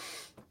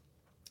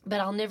 But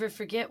I'll never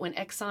forget when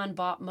Exxon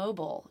bought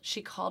Mobil.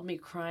 She called me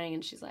crying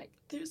and she's like,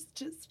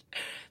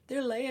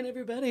 they're laying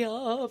everybody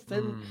off.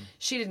 And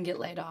she didn't get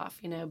laid off,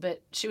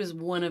 but she was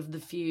one of the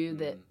few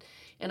that,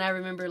 and I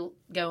remember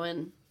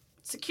going,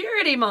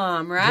 security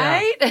mom,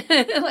 right?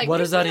 Yeah. Like, what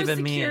does that even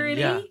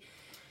security. mean?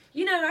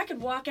 Yeah. I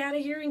could walk out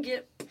of here and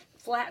get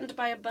flattened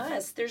by a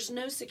bus. There's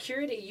no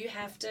security. You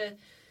have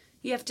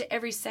to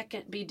every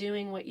second be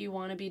doing what you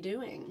want to be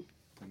doing.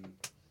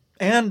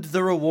 And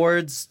the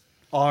rewards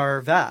are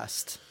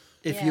vast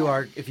if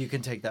Yeah. you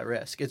can take that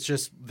risk. It's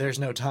just there's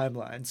no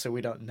timeline, so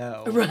we don't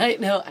know. Right?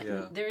 No,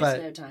 Yeah. there is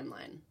But- no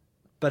timeline.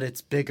 But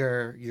it's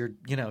bigger. You're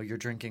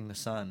drinking the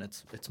sun.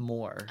 It's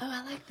more. Oh,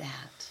 I like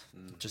that.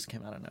 It just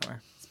came out of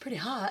nowhere. It's pretty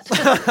hot,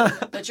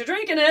 but you're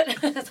drinking it.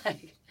 It's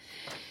like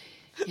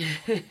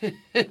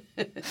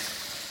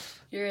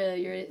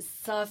your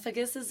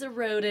esophagus is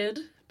eroded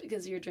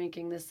because you're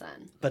drinking the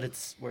sun. But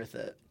it's worth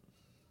it.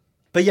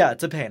 But yeah,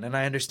 it's a pain, and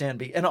I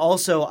understand. And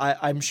also,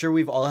 I'm sure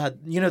we've all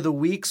had, the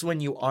weeks when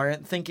you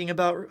aren't thinking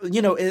about,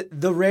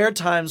 the rare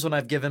times when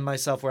I've given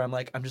myself where I'm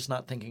like, I'm just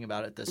not thinking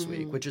about it this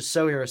week, which is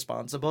so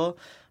irresponsible.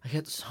 I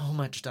get so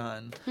much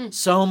done.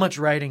 So much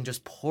writing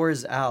just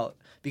pours out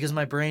because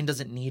my brain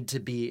doesn't need to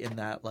be in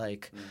that,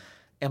 like,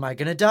 am I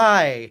going to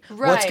die?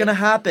 Right. What's going to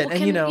happen?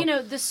 Well,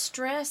 and, the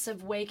stress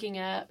of waking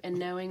up and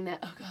knowing that,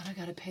 oh, God, I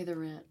got to pay the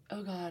rent.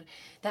 Oh, God.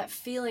 That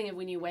feeling of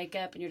when you wake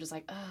up and you're just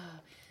like, oh,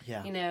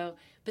 yeah.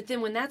 But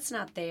then when that's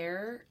not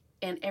there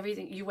and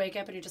everything, you wake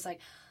up and you're just like,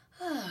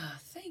 oh,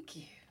 thank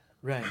you.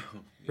 Right.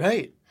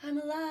 Right. I'm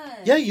alive.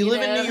 Yeah, you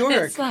live in New York.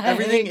 It's like,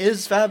 Everything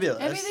is fabulous.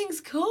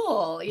 Everything's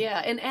cool. Yeah.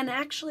 And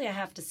actually, I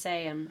have to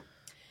say,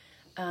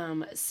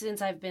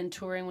 since I've been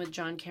touring with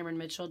John Cameron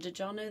Mitchell, did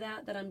y'all know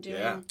that I'm doing?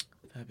 Yeah.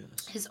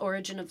 Fabulous. His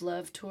Origin of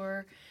Love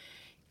tour.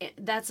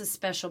 That's a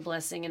special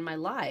blessing in my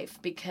life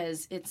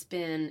because it's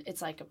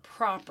like a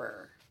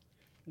proper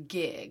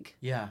gig,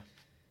 Yeah.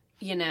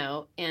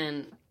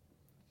 and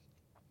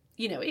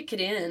it could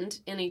end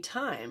any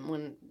time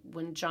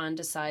when John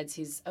decides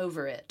he's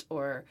over it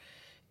or,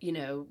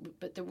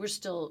 but we're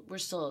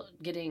still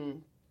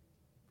getting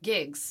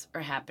gigs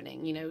are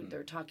happening.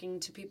 They're talking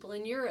to people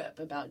in Europe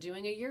about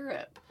doing a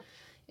Europe.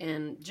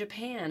 And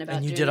Japan about.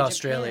 And you doing did Japan.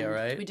 Australia,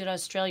 right? We did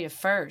Australia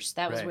first.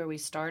 That was Right. where we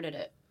started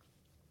it.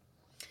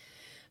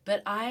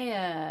 But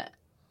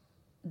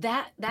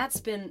that's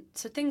been,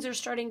 so things are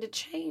starting to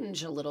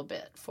change a little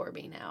bit for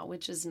me now,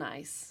 which is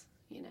nice.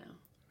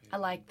 I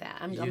like that.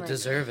 I'm You like,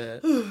 deserve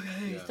it.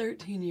 okay,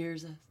 13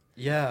 years.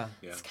 Yeah.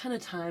 Yeah. It's kind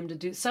of time to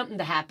do something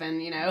to happen.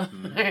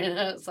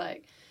 It's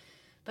like.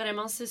 But I'm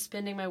also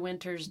spending my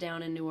winters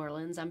down in New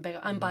Orleans. I'm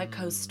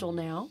bi-coastal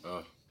now.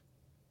 Oh.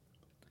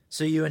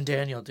 So you and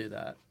Daniel do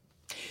that.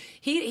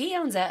 He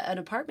owns an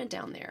apartment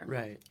down there.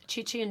 Right.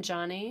 Chi and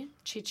Johnny,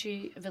 Chi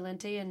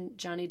Valente and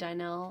Johnny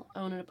Dinell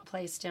own a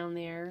place down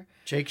there.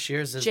 Jake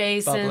Shears is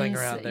Jason's, bubbling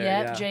around there.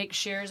 Yep, Yeah. Jake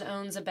Shears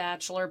owns a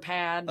bachelor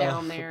pad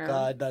down there.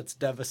 God, that's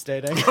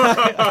devastating.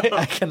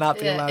 I cannot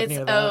be allowed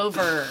near that. It's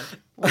over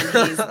when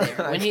he's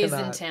there. When he's in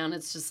cannot. town,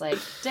 it's just like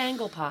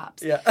dangle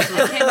pops. Yeah. I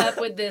came up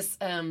with this.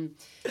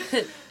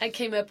 I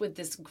came up with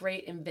this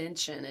great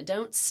invention. And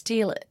don't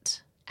steal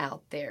it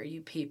out there,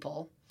 you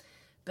people.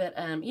 But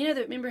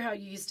remember how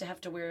you used to have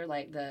to wear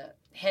like the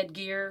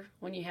headgear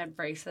when you had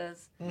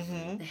braces?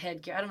 Mm-hmm. The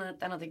headgear.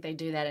 I don't think they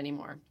do that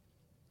anymore.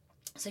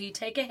 So you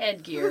take a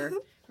headgear,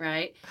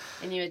 right,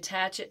 and you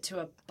attach it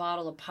to a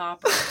bottle of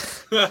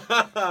poppers,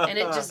 and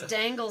it just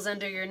dangles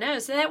under your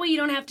nose. So that way you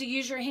don't have to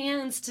use your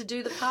hands to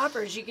do the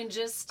poppers. You can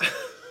just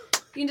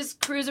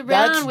cruise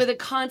around with a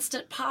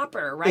constant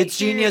popper, right? It's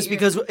genius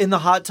because in the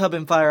hot tub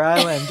in Fire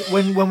Island,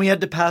 when we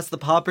had to pass the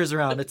poppers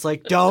around, it's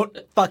like, don't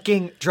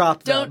fucking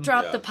drop them. Don't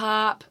drop the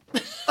pop.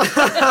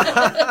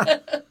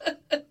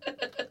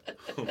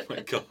 Oh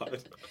my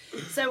God.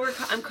 So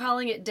I'm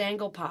calling it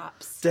Dangle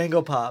Pops.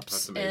 Dangle Pops.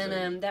 That's amazing.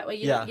 And that way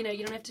you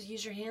don't have to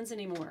use your hands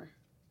anymore.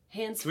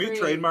 Hands free. Can we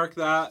trademark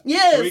that?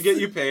 Yes. Can we get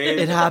you paid?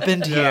 It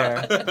happened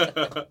here.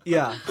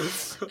 Yeah.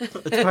 It's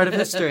part of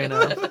history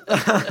now.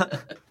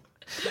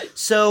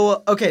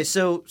 So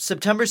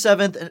September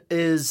 7th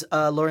is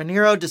Laura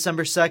Nero.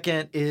 December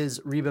 2nd is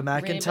Reba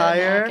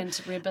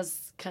McEntire.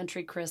 Reba's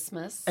Country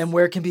Christmas. And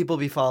where can people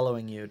be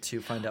following you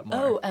to find out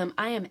more?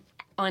 I am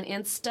on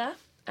Insta.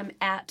 I'm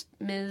at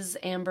Ms.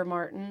 Amber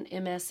Martin,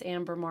 MS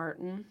Amber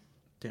Martin.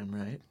 Damn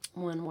right.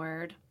 One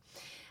word.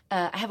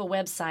 I have a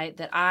website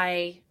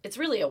it's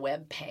really a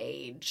web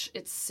page.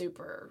 It's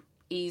super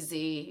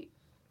easy,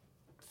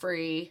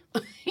 free.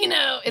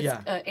 It's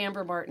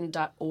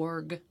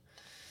ambermartin.org.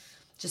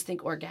 Just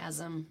think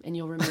orgasm, and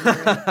you'll remember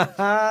it.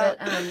 But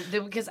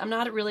because I'm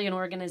not really an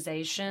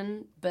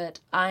organization, but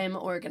I'm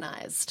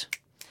organized.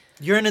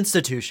 You're an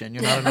institution.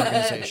 You're not an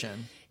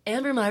organization.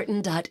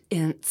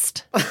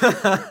 ambermartin.inst.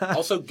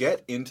 Also,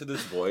 get into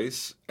this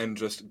voice and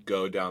just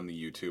go down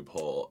the YouTube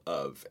hole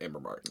of Amber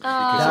Martin.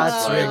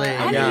 That's really, I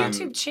have yeah. a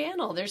YouTube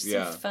channel. There's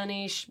some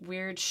funny,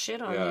 weird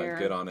shit on there. Yeah,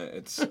 get on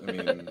it.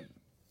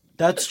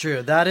 That's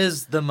true. That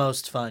is the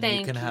most fun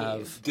Thank you can you.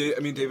 have.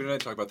 David and I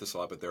talk about this a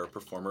lot, but there are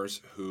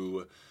performers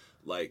who,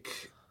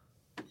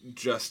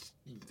 just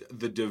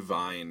the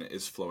divine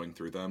is flowing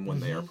through them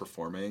when they are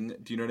performing.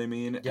 Do you know what I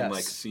mean? Yes.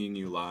 And seeing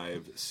you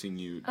live, seeing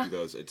you do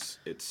those,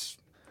 it's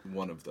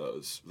one of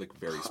those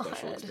very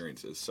special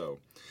experiences. So,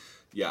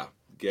 yeah,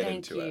 get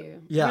Thank into you.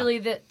 it. Yeah. Really,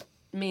 that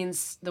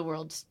means the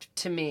world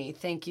to me.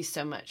 Thank you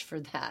so much for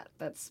that.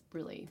 That's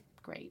really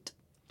great.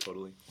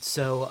 Totally.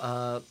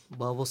 So,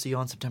 we'll see you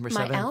on September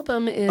 7th. My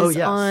album is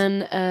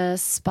on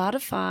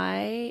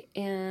Spotify,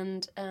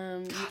 and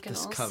you can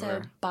also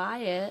cover. buy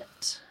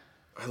it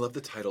I love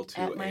the title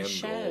too. at my AM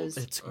shows.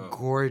 Gold. It's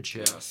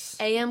gorgeous.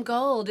 AM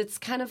Gold. It's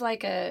kind of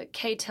like a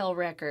K-Tel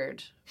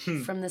record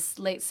from the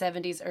late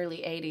 70s, early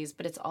 80s,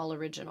 but it's all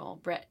original.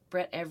 Brett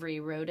Every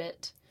wrote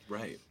it.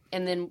 Right.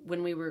 And then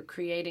when we were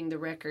creating the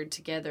record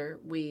together,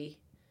 we,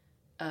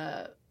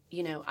 I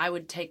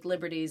would take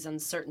liberties on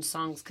certain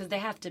songs because I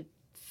have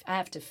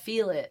to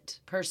feel it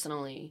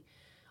personally,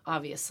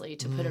 obviously,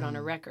 to put it on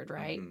a record,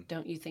 right? Mm-hmm.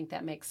 Don't you think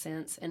that makes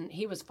sense? And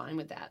he was fine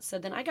with that. So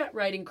then I got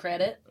writing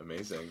credit.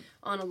 Amazing.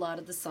 On a lot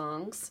of the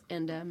songs.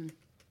 And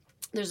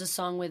there's a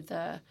song with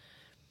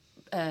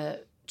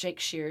Jake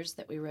Shears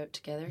that we wrote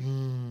together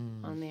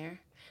on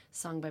there.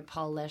 Song by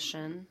Paul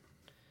Leshen.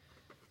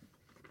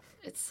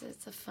 It's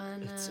a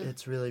fun...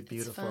 it's really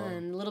beautiful. It's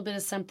fun. A little bit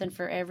of something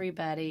for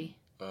everybody.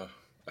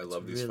 I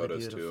love these really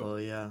photos beautiful,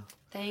 too. Yeah.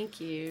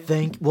 Thank you.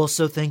 Thank you,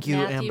 Matthew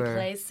Amber.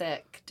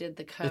 Plasek did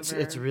the cover.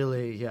 It's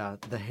really,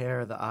 the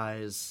hair, the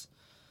eyes,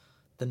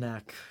 the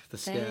neck, the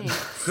skin.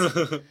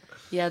 Thanks.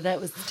 Yeah, that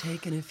was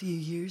taken a few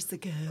years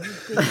ago.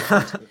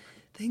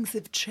 Things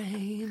have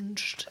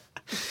changed.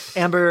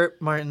 Amber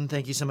Martin,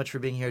 thank you so much for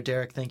being here.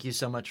 Derek, thank you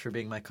so much for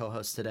being my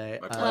co-host today.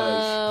 My pleasure.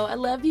 Oh, I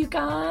love you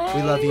guys.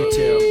 We love you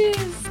too.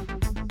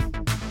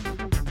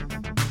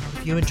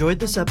 If you enjoyed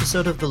this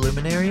episode of The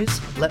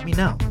Luminaries, let me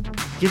know.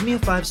 Give me a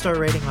 5-star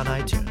rating on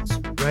iTunes.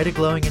 Write a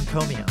glowing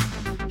encomio.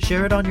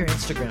 Share it on your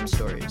Instagram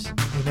stories.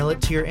 Email it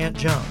to your Aunt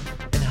Joan.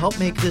 And help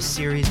make this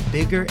series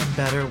bigger and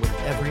better with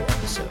every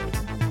episode.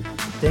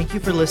 Thank you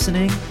for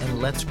listening,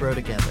 and let's grow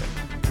together.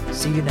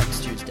 See you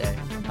next Tuesday.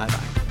 Bye-bye.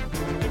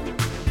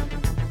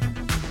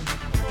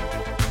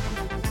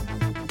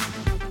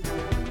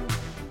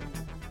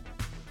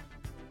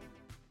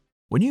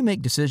 When you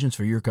make decisions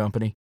for your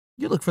company,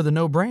 you look for the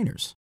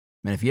no-brainers.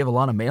 And if you have a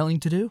lot of mailing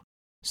to do,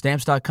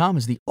 Stamps.com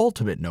is the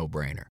ultimate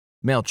no-brainer.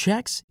 Mail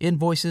checks,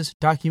 invoices,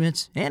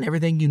 documents, and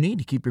everything you need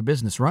to keep your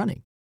business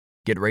running.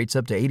 Get rates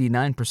up to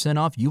 89%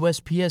 off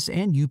USPS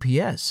and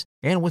UPS.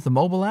 And with the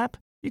mobile app,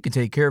 you can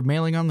take care of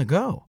mailing on the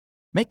go.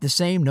 Make the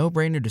same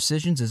no-brainer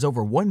decisions as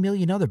over 1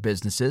 million other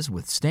businesses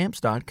with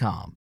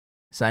Stamps.com.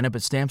 Sign up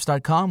at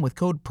Stamps.com with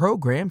code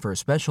PROGRAM for a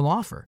special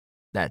offer.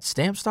 That's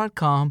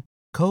Stamps.com,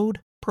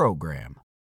 code PROGRAM.